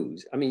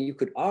coups, you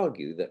could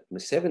argue that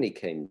Museveni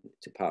came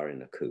to power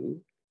in a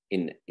coup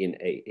in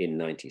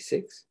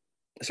 86.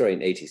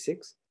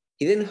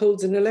 He then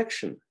holds an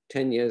election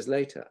 10 years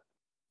later.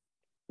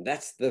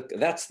 That's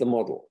the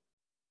model.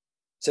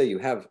 So you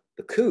have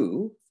the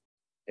coup.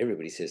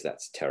 Everybody says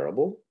that's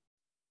terrible.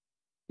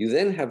 You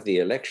then have the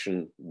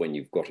election when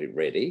you've got it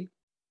ready,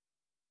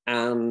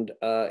 and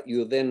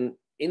you're then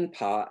in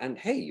power, and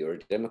hey, you're a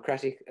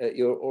democratic,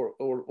 you're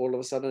all of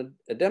a sudden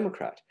a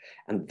Democrat.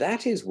 And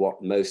that is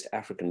what most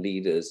African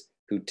leaders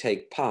who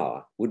take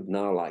power would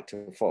now like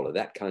to follow,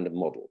 that kind of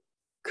model.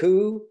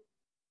 Coup,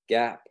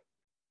 gap,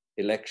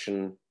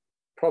 election,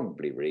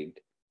 probably rigged.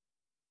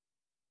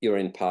 You're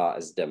in power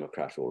as a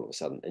Democrat all of a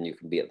sudden, and you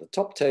can be at the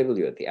top table.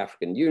 You're at the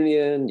African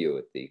Union, you're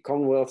at the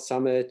Commonwealth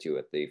Summit, you're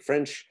at the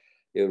French,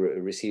 you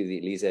receive the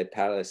Elysee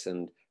Palace,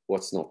 and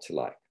what's not to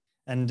like.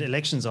 And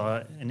elections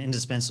are an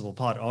indispensable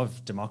part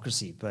of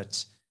democracy,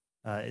 but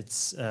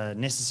it's a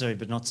necessary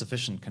but not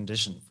sufficient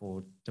condition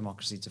for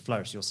democracy to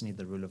flourish. You also need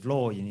the rule of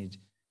law. You need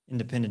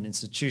independent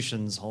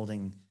institutions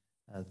holding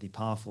the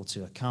powerful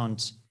to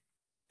account,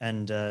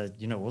 and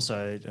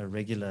also a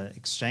regular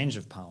exchange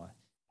of power.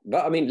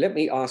 But let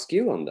me ask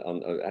you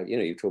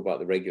you talk about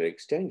the regular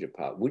exchange of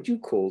power. Would you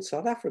call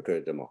South Africa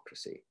a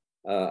democracy?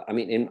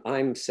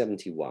 I'm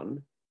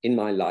 71. In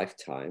my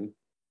lifetime,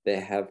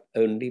 there have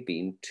only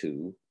been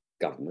two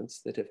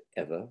governments that have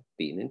ever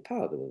been in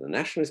power. There was the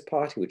Nationalist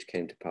Party, which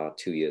came to power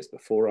 2 years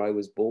before I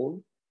was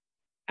born,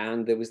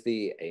 and there was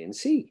the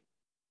ANC,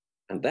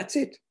 and that's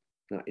it.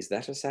 Now, is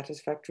that a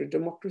satisfactory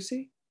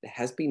democracy? There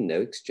has been no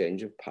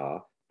exchange of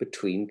power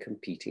between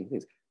competing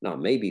things. Now,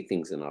 maybe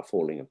things are now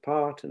falling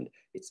apart, and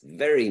it's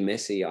very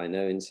messy, I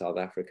know, in South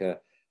Africa.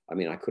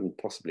 I couldn't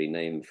possibly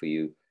name for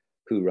you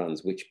who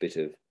runs which bit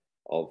of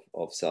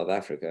South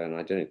Africa, and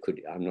I don't know,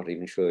 I'm not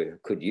even sure,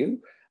 could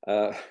you?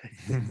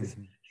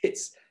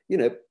 It's,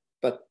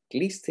 but at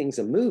least things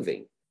are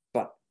moving.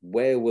 But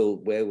where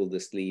will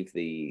this leave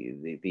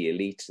the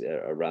elite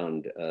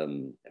around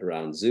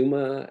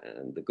Zuma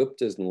and the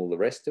Guptas and all the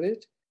rest of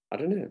it? I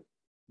don't know.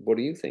 What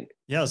do you think?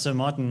 Yeah, so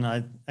Martin,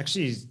 I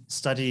actually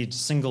studied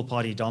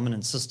single-party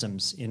dominant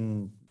systems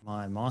in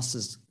my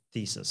master's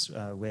thesis,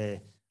 where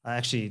I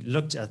actually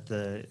looked at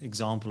the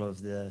example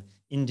of the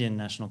Indian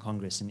National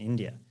Congress in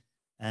India.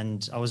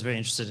 And I was very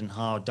interested in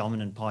how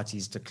dominant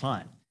parties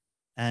decline.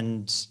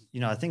 And,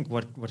 I think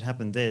what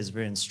happened there is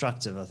very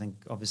instructive. I think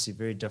obviously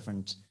very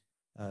different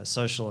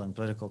social and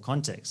political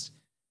context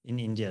in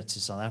India to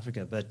South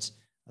Africa. But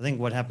I think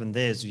what happened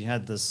there is we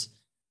had this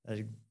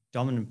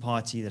dominant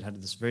party that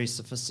had this very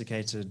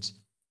sophisticated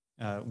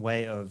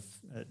way of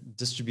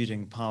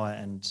distributing power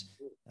and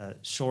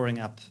shoring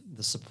up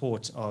the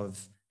support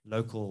of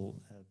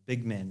local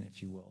big men,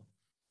 if you will.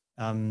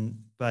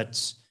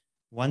 But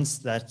once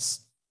that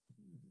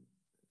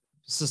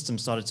system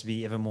started to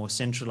be ever more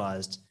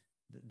centralized,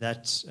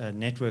 that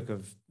network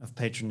of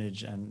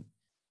patronage and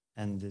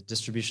the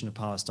distribution of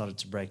power started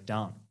to break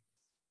down.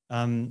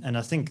 And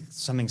I think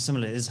something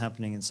similar is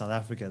happening in South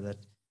Africa, that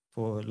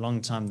for a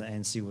long time, the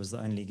ANC was the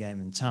only game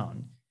in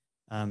town.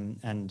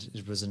 And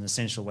it was an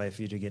essential way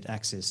for you to get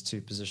access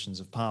to positions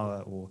of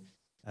power or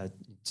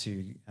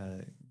to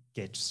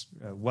get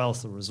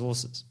wealth or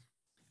resources.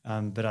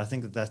 But I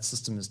think that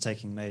system is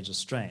taking major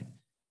strain.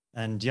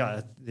 And yeah,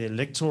 at the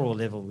electoral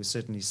level, we're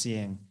certainly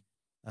seeing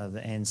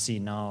the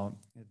ANC now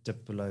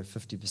dip below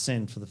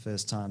 50% for the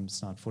first time.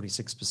 It's now at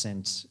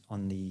 46%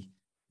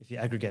 if you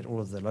aggregate all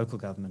of the local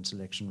government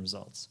election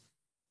results.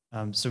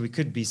 So we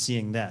could be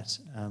seeing that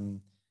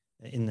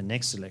in the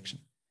next election.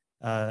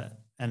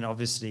 And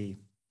obviously,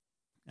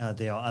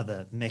 there are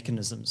other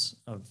mechanisms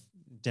of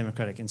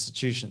democratic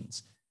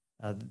institutions,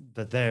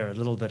 but they're a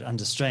little bit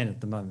under strain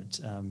at the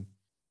moment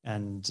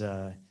and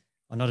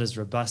are not as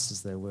robust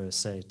as they were,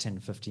 say, 10,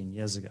 15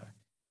 years ago.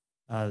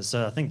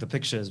 So I think the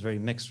picture is very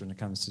mixed when it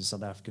comes to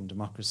South African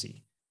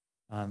democracy.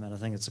 And I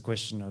think it's a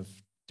question of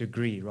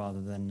degree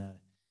rather than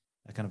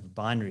a kind of a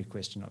binary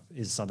question of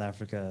is South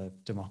Africa a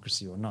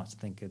democracy or not.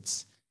 I think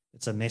it's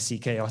a messy,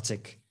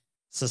 chaotic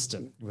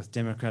system with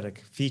democratic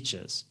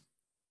features.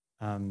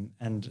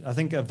 And I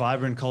think a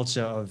vibrant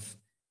culture of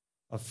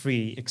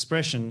free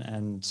expression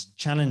and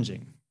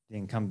challenging the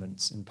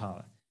incumbents in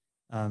power.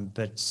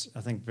 But I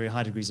think very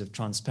high degrees of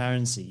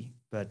transparency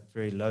but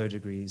very low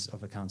degrees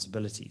of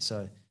accountability.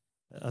 So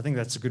I think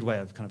that's a good way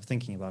of kind of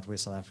thinking about where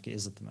South Africa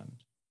is at the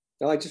moment.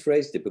 No, I just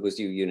raised it because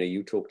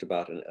you talked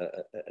about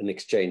an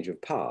exchange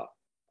of power.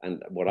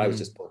 And what I was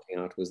just pointing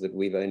out was that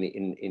we've only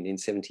in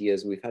 70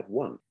 years, we've had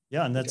one.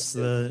 Yeah, and that's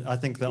I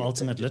think the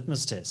ultimate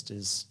litmus test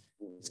is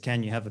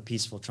can you have a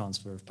peaceful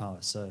transfer of power?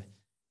 So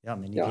yeah,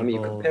 many people. I mean,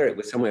 you compare it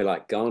with somewhere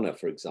like Ghana,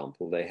 for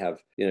example. They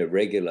have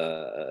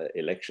regular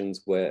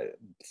elections where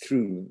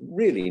through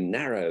really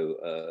narrow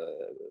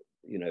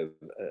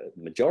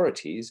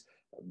majorities,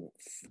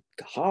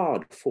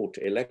 hard fought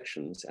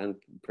elections, and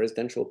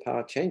presidential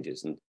power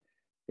changes. And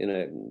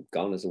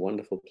Ghana's a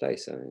wonderful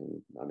place. I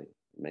mean, it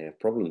may have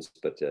problems,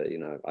 but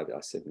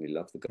I certainly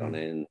love the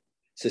Ghanaian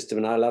system,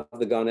 and I love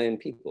the Ghanaian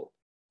people.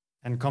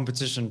 And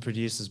competition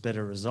produces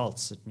better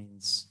results. It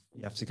means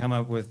you have to come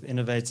up with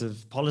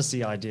innovative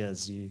policy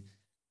ideas.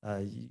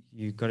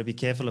 You've got to be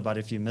careful about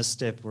if you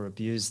misstep or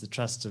abuse the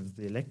trust of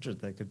the electorate,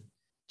 they could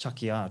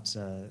chuck you out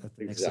at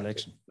the next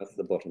election. That's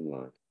the bottom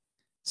line.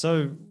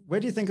 So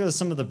where do you think are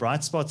some of the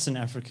bright spots in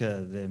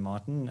Africa there,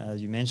 Martin?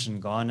 You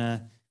mentioned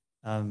Ghana.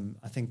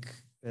 I think,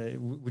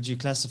 would you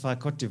classify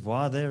Cote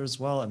d'Ivoire there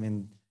as well? I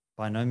mean,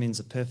 by no means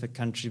a perfect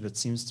country, but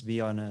seems to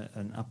be on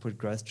an upward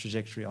growth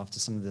trajectory after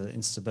some of the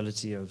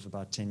instability of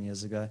about 10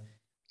 years ago.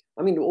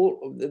 I mean,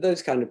 all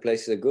those kind of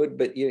places are good,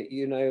 but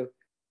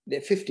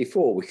they're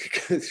 54. We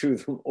could go through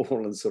them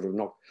all and sort of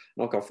knock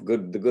off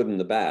the good and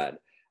the bad.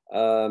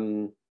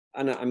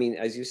 And I mean,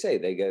 as you say,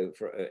 they go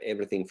for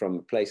everything from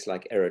a place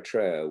like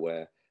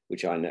Eritrea,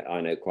 which I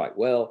know quite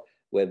well,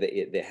 where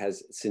there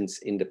has,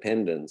 since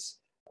independence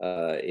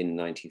in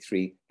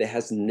 '93, there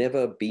has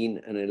never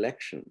been an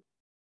election.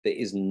 There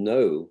is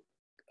no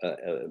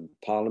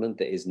parliament.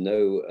 There is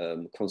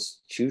no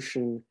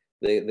constitution.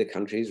 The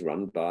country is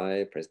run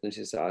by President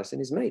Isaias and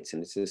his mates,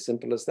 and it's as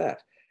simple as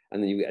that.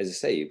 And then, as I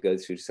say, you go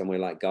through somewhere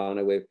like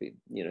Ghana, where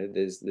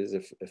there's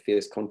a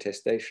fierce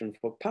contestation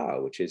for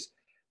power, which is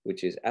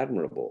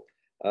admirable.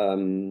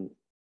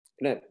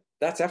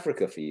 That's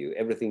Africa for you.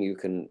 Everything you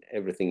can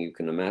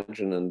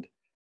imagine, and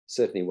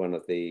certainly one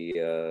of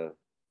the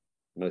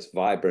most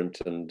vibrant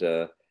and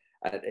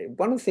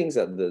one of the things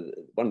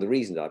one of the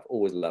reasons I've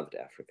always loved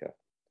Africa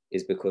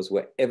is because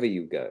wherever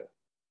you go,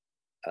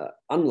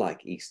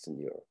 unlike Eastern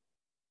Europe,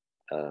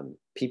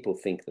 people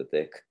think that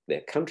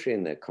their country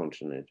and their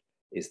continent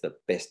is the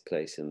best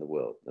place in the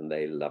world, and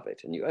they love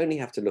it. And you only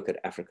have to look at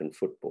African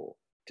football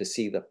to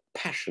see the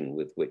passion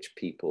with which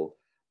people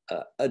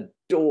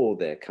adore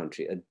their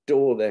country,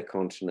 adore their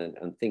continent,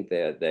 and think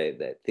their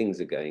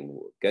things are going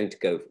to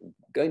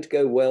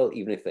go well,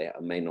 even if they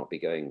may not be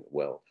going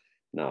well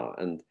now.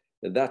 And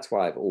that's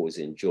why I've always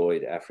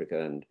enjoyed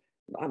Africa, and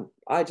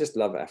I just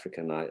love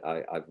Africa, and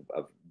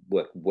I've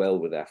worked well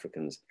with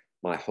Africans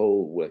my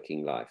whole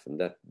working life, and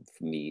that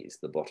for me is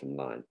the bottom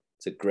line.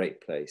 It's a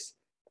great place,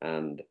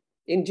 and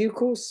in due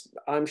course,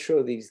 I'm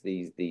sure these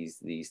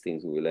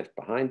things will be left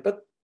behind,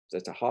 but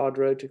it's a hard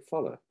road to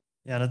follow.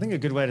 Yeah, and I think a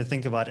good way to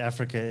think about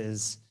Africa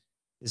is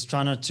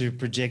try not to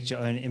project your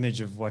own image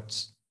of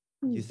what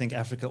you think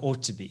Africa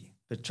ought to be,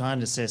 but try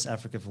and assess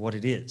Africa for what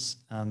it is.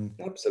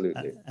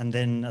 Absolutely. And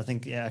then I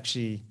think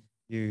actually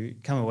you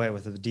come away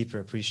with a deeper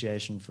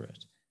appreciation for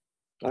it.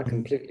 I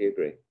completely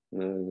agree.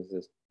 No,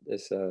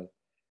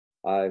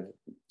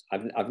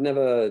 I'm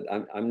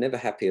never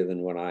happier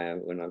than when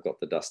I've got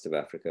the dust of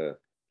Africa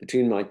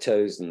between my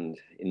toes and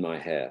in my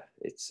hair.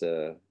 It's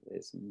a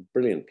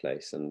brilliant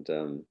place, and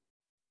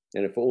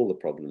for all the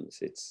problems,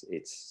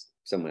 it's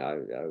somewhere I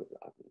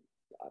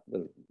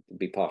will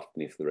be part of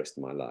me for the rest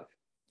of my life.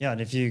 Yeah,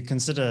 and if you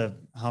consider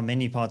how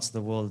many parts of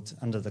the world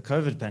under the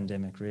COVID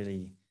pandemic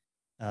really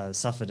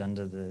suffered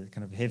under the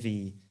kind of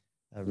heavy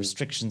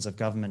restrictions of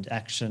government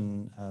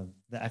action,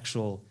 the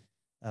actual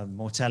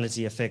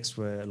mortality effects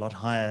were a lot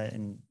higher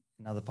in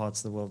other parts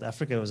of the world.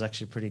 Africa was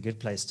actually a pretty good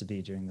place to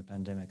be during the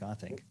pandemic, I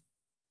think.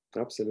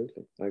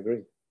 Absolutely, I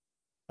agree.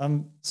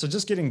 So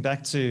just getting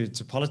back to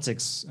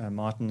politics,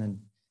 Martin, and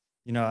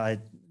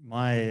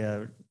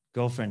my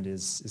girlfriend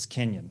is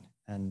Kenyan,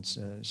 and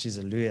she's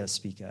a Luhya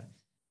speaker.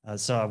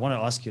 So I want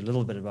to ask you a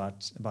little bit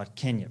about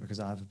Kenya, because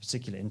I have a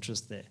particular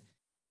interest there.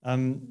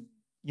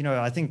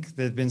 I think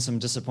there have been some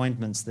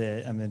disappointments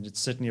there. I mean, it's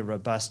certainly a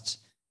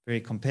robust,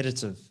 very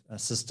competitive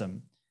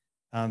system,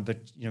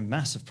 but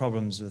massive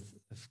problems with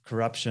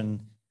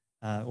corruption,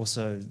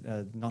 also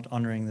not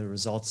honoring the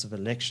results of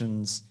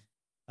elections.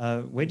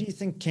 Where do you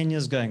think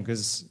Kenya's going?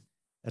 Because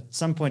at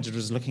some point it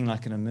was looking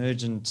like an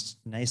emergent,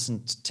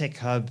 nascent tech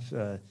hub.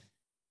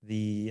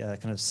 The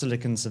kind of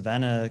Silicon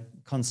Savannah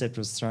concept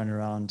was thrown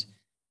around.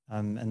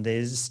 And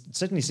there's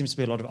certainly seems to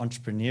be a lot of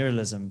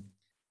entrepreneurialism.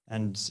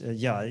 And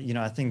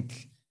I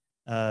think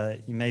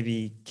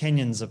maybe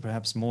Kenyans are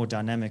perhaps more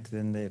dynamic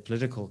than their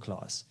political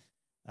class.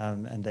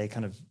 And they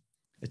kind of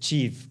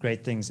achieve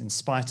great things in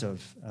spite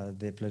of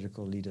their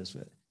political leaders.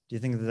 Do you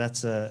think that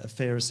that's a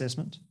fair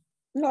assessment?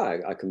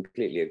 No, I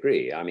completely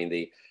agree. I mean,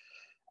 there's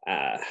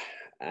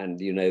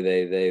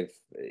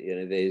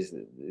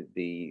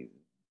the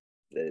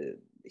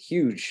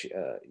huge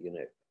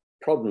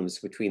problems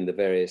between the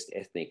various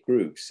ethnic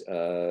groups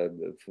for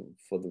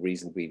the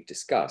reasons we've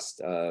discussed,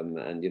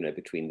 and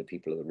between the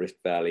people of the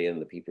Rift Valley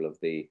and the people of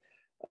the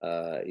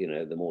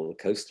the more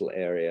coastal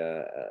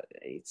area.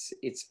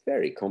 It's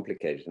very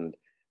complicated,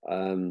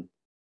 and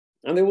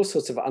there are all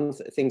sorts of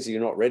things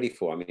you're not ready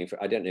for. I mean,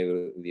 I don't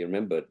know if you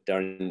remember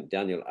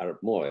Daniel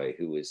Arap Moi,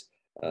 who was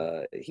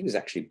he was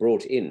actually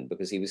brought in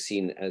because he was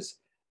seen as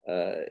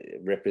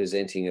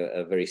representing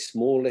a very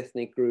small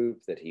ethnic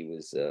group, that he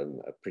was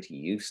pretty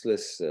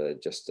useless,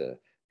 just a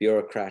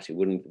bureaucrat who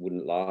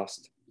wouldn't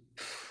last.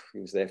 He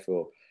was there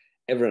for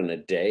ever and a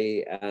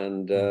day,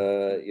 and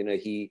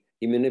he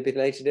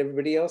manipulated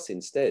everybody else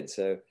instead.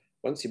 So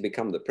once you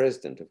become the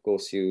president, of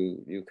course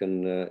you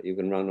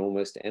can run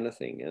almost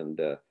anything, and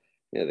the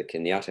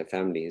Kenyatta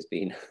family has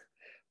been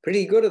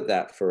pretty good at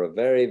that for a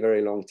very,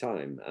 very long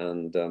time,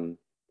 and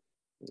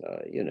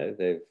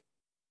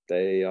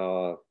they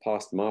are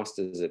past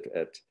masters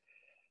at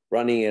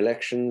running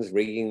elections,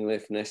 rigging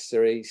if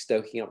necessary,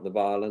 stoking up the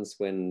violence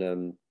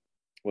when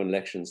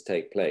elections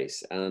take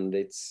place, and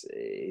it's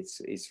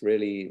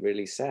really,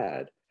 really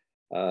sad.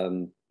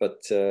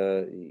 But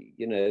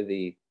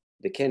the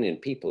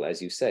Kenyan people,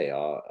 as you say,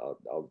 are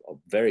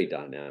very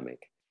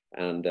dynamic,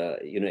 and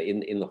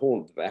in the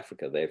Horn of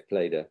Africa, they've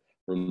played a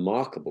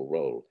remarkable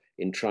role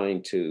in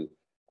trying to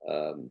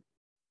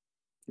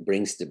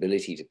bring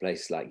stability to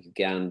places like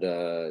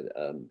Uganda,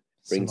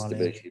 bring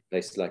stability to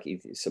places like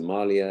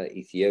Somalia,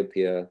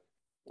 Ethiopia.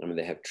 I mean,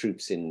 they have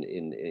troops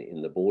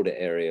in the border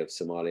area of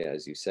Somalia,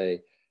 as you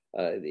say.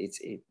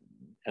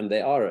 And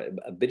they are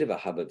a bit of a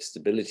hub of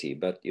stability,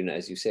 but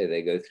as you say,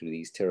 they go through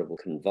these terrible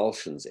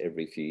convulsions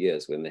every few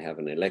years when they have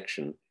an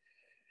election,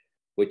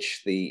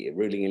 which the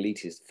ruling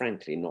elite is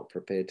frankly not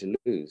prepared to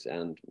lose.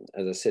 And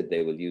as I said,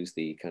 they will use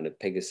the kind of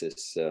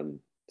Pegasus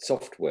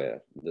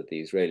software that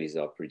the Israelis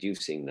are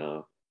producing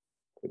now.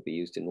 Could be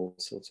used in all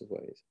sorts of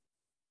ways.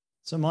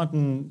 So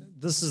Martin,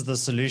 this is the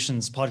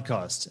Solutions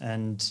podcast.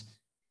 And,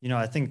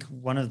 I think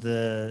one of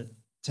the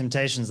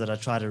temptations that I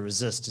try to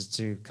resist is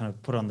to kind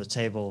of put on the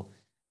table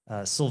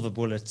silver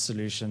bullet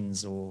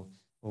solutions or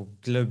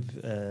glib,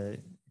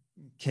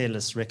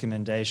 careless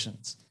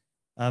recommendations.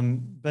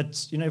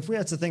 But, if we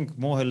had to think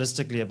more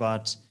holistically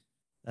about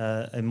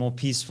a more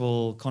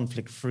peaceful,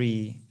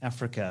 conflict-free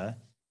Africa,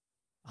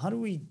 how do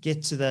we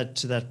get to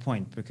that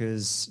point?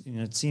 Because,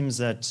 it seems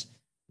that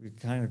we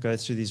kind of go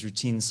through these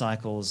routine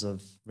cycles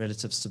of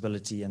relative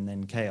stability and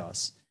then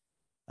chaos.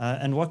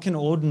 And what can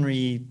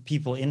ordinary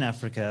people in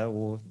Africa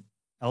or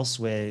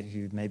elsewhere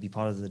who may be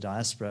part of the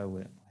diaspora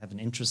or have an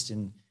interest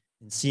in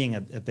seeing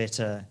a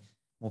better,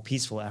 more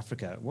peaceful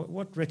Africa,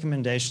 what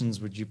recommendations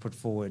would you put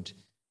forward,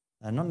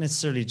 not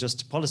necessarily just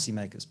to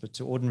policymakers, but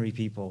to ordinary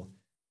people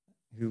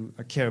who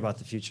care about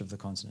the future of the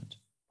continent?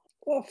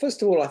 Well,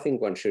 first of all, I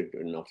think one should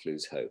not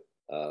lose hope.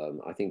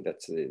 I think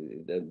that's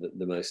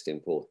the most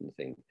important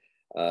thing.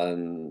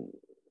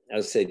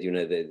 As I said,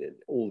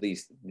 all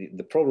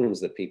the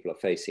problems that people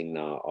are facing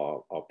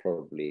now are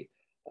probably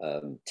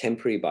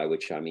temporary, by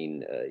which I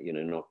mean,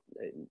 not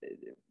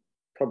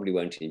probably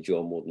won't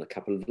endure more than a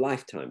couple of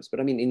lifetimes. But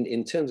I mean,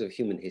 in terms of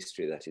human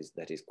history, that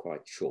is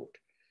quite short.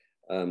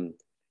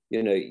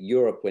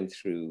 Europe went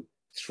through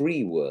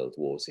 3 world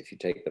wars, if you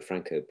take the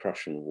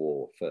Franco-Prussian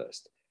War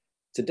first.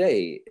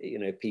 Today,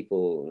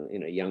 people,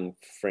 young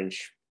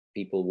French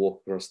people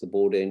walk across the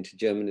border into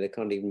Germany, they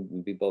can't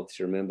even be bothered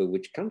to remember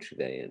which country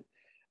they're in.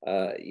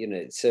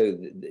 So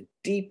the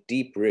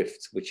deep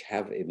rifts which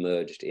have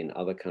emerged in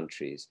other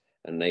countries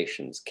and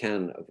nations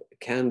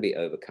can be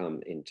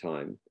overcome in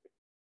time.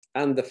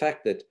 And the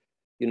fact that,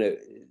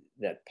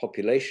 that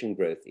population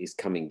growth is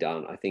coming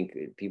down, I think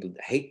people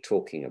hate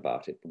talking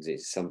about it because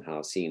it's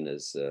somehow seen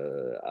as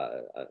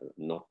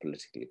not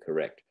politically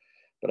correct.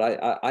 But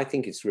I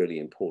think it's really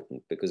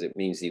important because it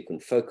means you can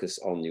focus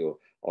on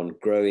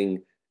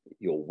growing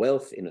your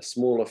wealth in a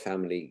smaller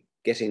family,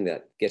 getting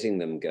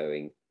them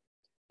going.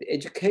 The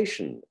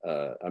education,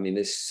 I mean,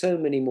 there's so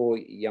many more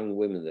young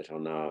women that are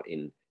now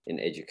in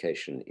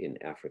education in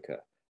Africa.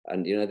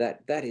 And,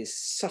 that is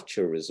such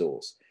a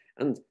resource.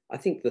 And I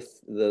think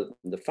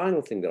the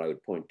final thing that I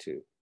would point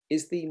to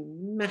is the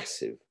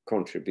massive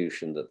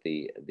contribution that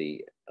the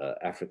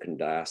African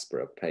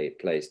diaspora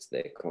plays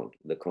to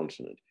the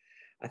continent.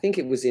 I think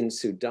it was in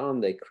Sudan,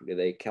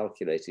 they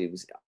calculated it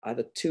was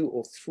either 2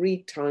 or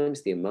 3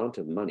 times the amount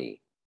of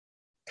money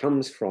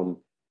comes from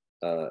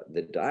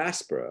the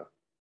diaspora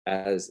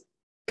as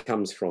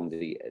comes from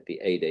the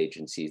aid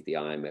agencies, the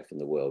IMF and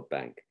the World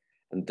Bank.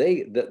 And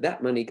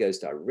that money goes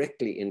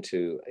directly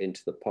into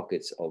the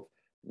pockets of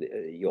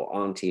your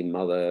auntie,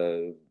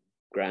 mother,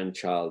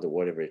 grandchild, or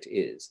whatever it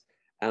is.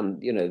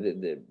 And,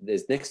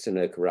 there's next to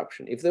no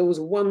corruption. If there was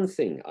one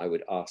thing I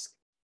would ask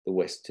the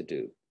West to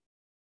do,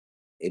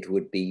 it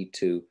would be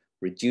to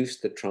reduce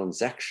the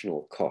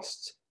transactional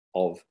costs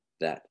of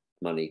that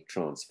money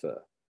transfer.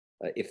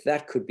 If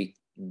that could be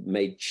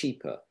made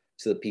cheaper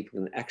so that people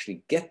can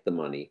actually get the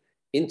money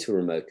into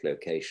remote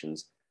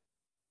locations,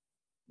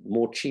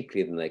 more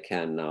cheaply than they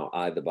can now,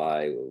 either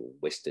by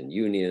Western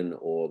Union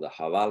or the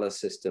Hawala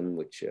system,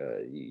 which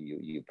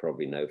you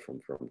probably know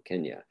from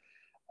Kenya,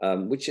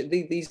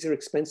 these are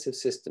expensive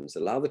systems,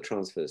 allow the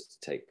transfers to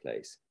take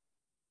place.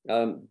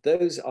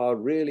 Those are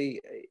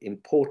really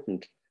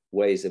important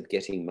ways of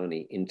getting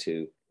money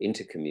into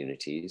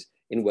communities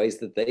in ways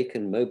that they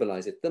can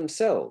mobilize it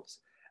themselves.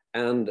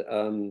 And,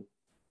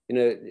 you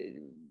know,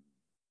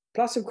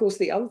 plus, of course,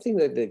 the other thing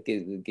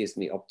that gives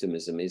me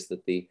optimism is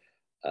that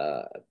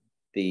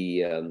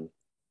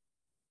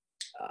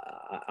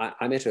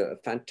I met a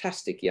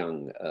fantastic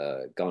young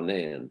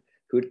Ghanaian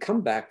who had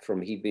come back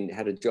from,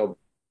 had a job,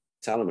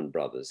 Salomon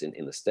Brothers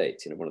in the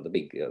States, you know, one of the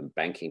big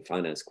banking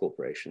finance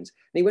corporations.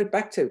 And he went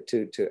back to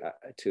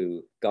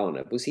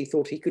Ghana because he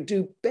thought he could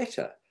do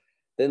better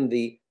than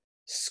the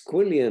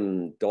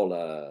squillion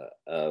dollar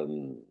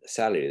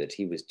salary that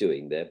he was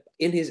doing there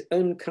in his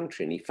own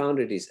country. And he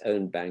founded his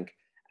own bank,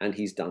 and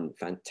he's done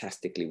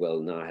fantastically well,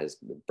 now has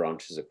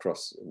branches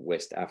across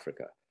West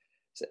Africa.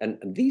 So, and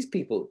these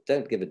people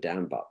don't give a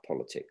damn about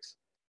politics.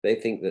 They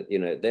think that, you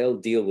know, they'll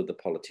deal with the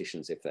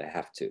politicians if they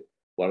have to,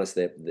 whereas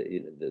their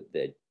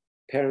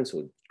parents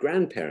or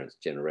grandparents'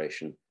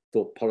 generation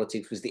thought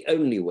politics was the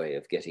only way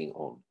of getting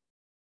on.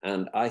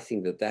 And I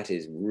think that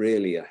is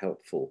really a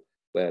helpful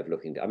way of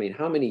looking. I mean,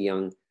 how many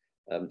young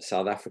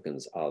South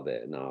Africans are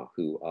there now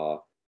who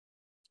are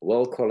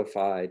well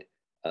qualified,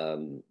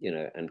 you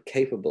know, and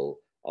capable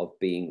of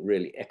being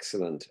really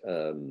excellent,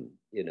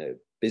 you know,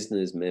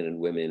 businessmen and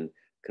women,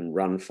 can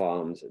run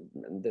farms,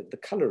 and the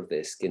color of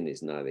their skin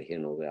is neither here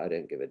nor there. I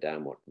don't give a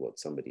damn what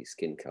somebody's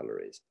skin color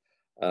is.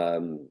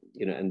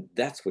 You know, and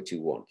that's what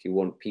you want. You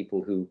want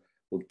people who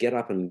will get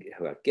up and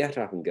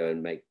go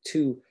and make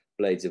two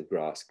blades of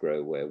grass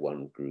grow where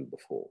one grew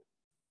before.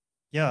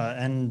 Yeah,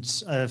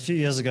 and a few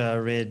years ago, I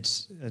read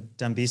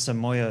Dambisa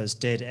Moyo's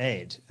Dead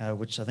Aid,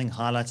 which I think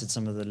highlighted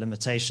some of the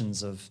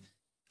limitations of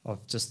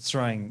just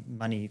throwing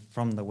money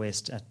from the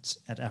West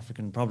at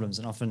African problems,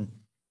 and often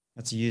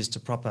it's used to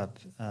prop up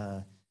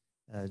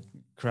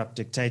corrupt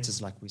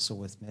dictators like we saw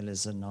with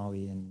Meles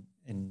Zenawi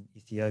in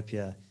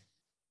Ethiopia.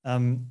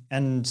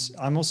 And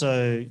I'm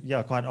also,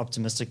 quite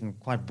optimistic and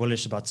quite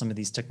bullish about some of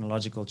these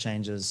technological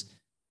changes.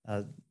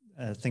 I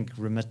think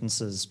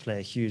remittances play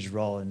a huge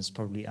role and is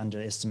probably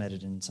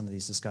underestimated in some of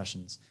these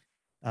discussions.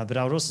 But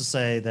I would also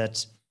say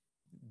that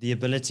the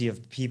ability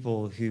of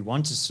people who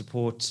want to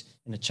support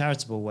in a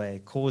charitable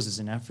way causes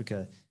in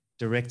Africa,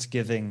 direct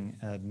giving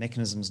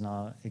mechanisms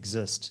now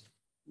exist.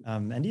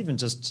 And even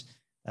just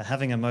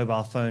having a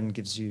mobile phone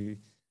gives you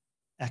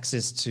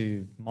access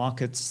to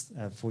markets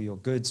for your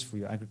goods, for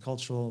your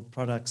agricultural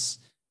products,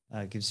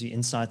 gives you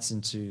insights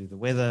into the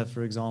weather,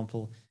 for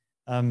example.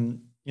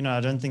 You know,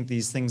 I don't think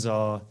these things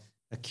are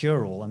a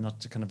cure-all. I'm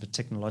not kind of a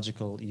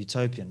technological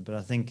utopian, but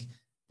I think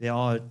there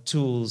are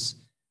tools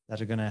that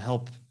are going to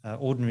help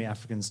ordinary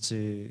Africans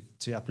to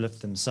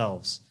uplift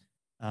themselves.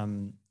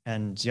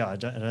 And yeah, I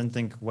don't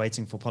think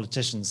waiting for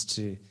politicians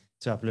to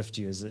uplift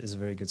you is a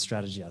very good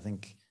strategy. I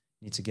think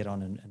you need to get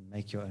on and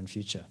make your own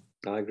future.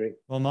 I agree.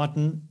 Well,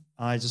 Martin,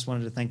 I just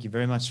wanted to thank you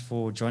very much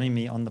for joining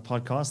me on the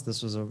podcast.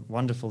 This was a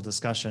wonderful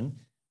discussion.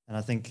 And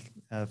I think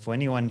for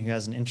anyone who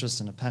has an interest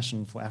and a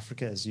passion for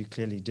Africa, as you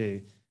clearly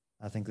do,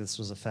 I think this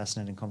was a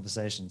fascinating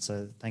conversation.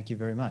 So thank you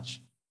very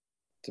much.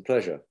 It's a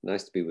pleasure.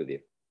 Nice to be with you.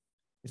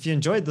 If you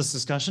enjoyed this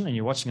discussion and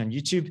you're watching on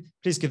YouTube,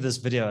 please give this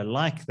video a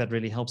like. That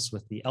really helps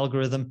with the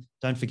algorithm.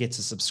 Don't forget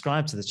to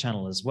subscribe to the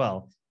channel as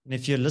well. And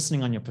if you're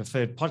listening on your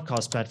preferred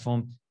podcast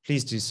platform,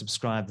 please do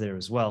subscribe there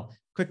as well.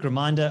 Quick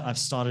reminder, I've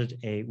started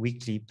a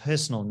weekly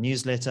personal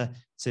newsletter.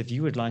 So if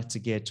you would like to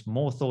get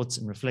more thoughts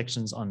and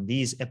reflections on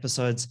these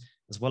episodes,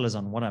 as well as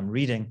on what I'm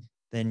reading,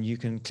 then you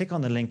can click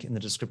on the link in the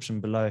description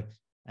below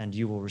and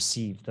you will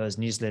receive those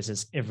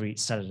newsletters every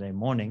Saturday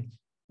morning.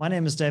 My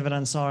name is David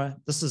Ansara.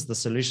 This is the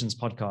Solutions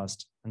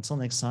Podcast. Until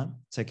next time,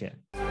 take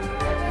care.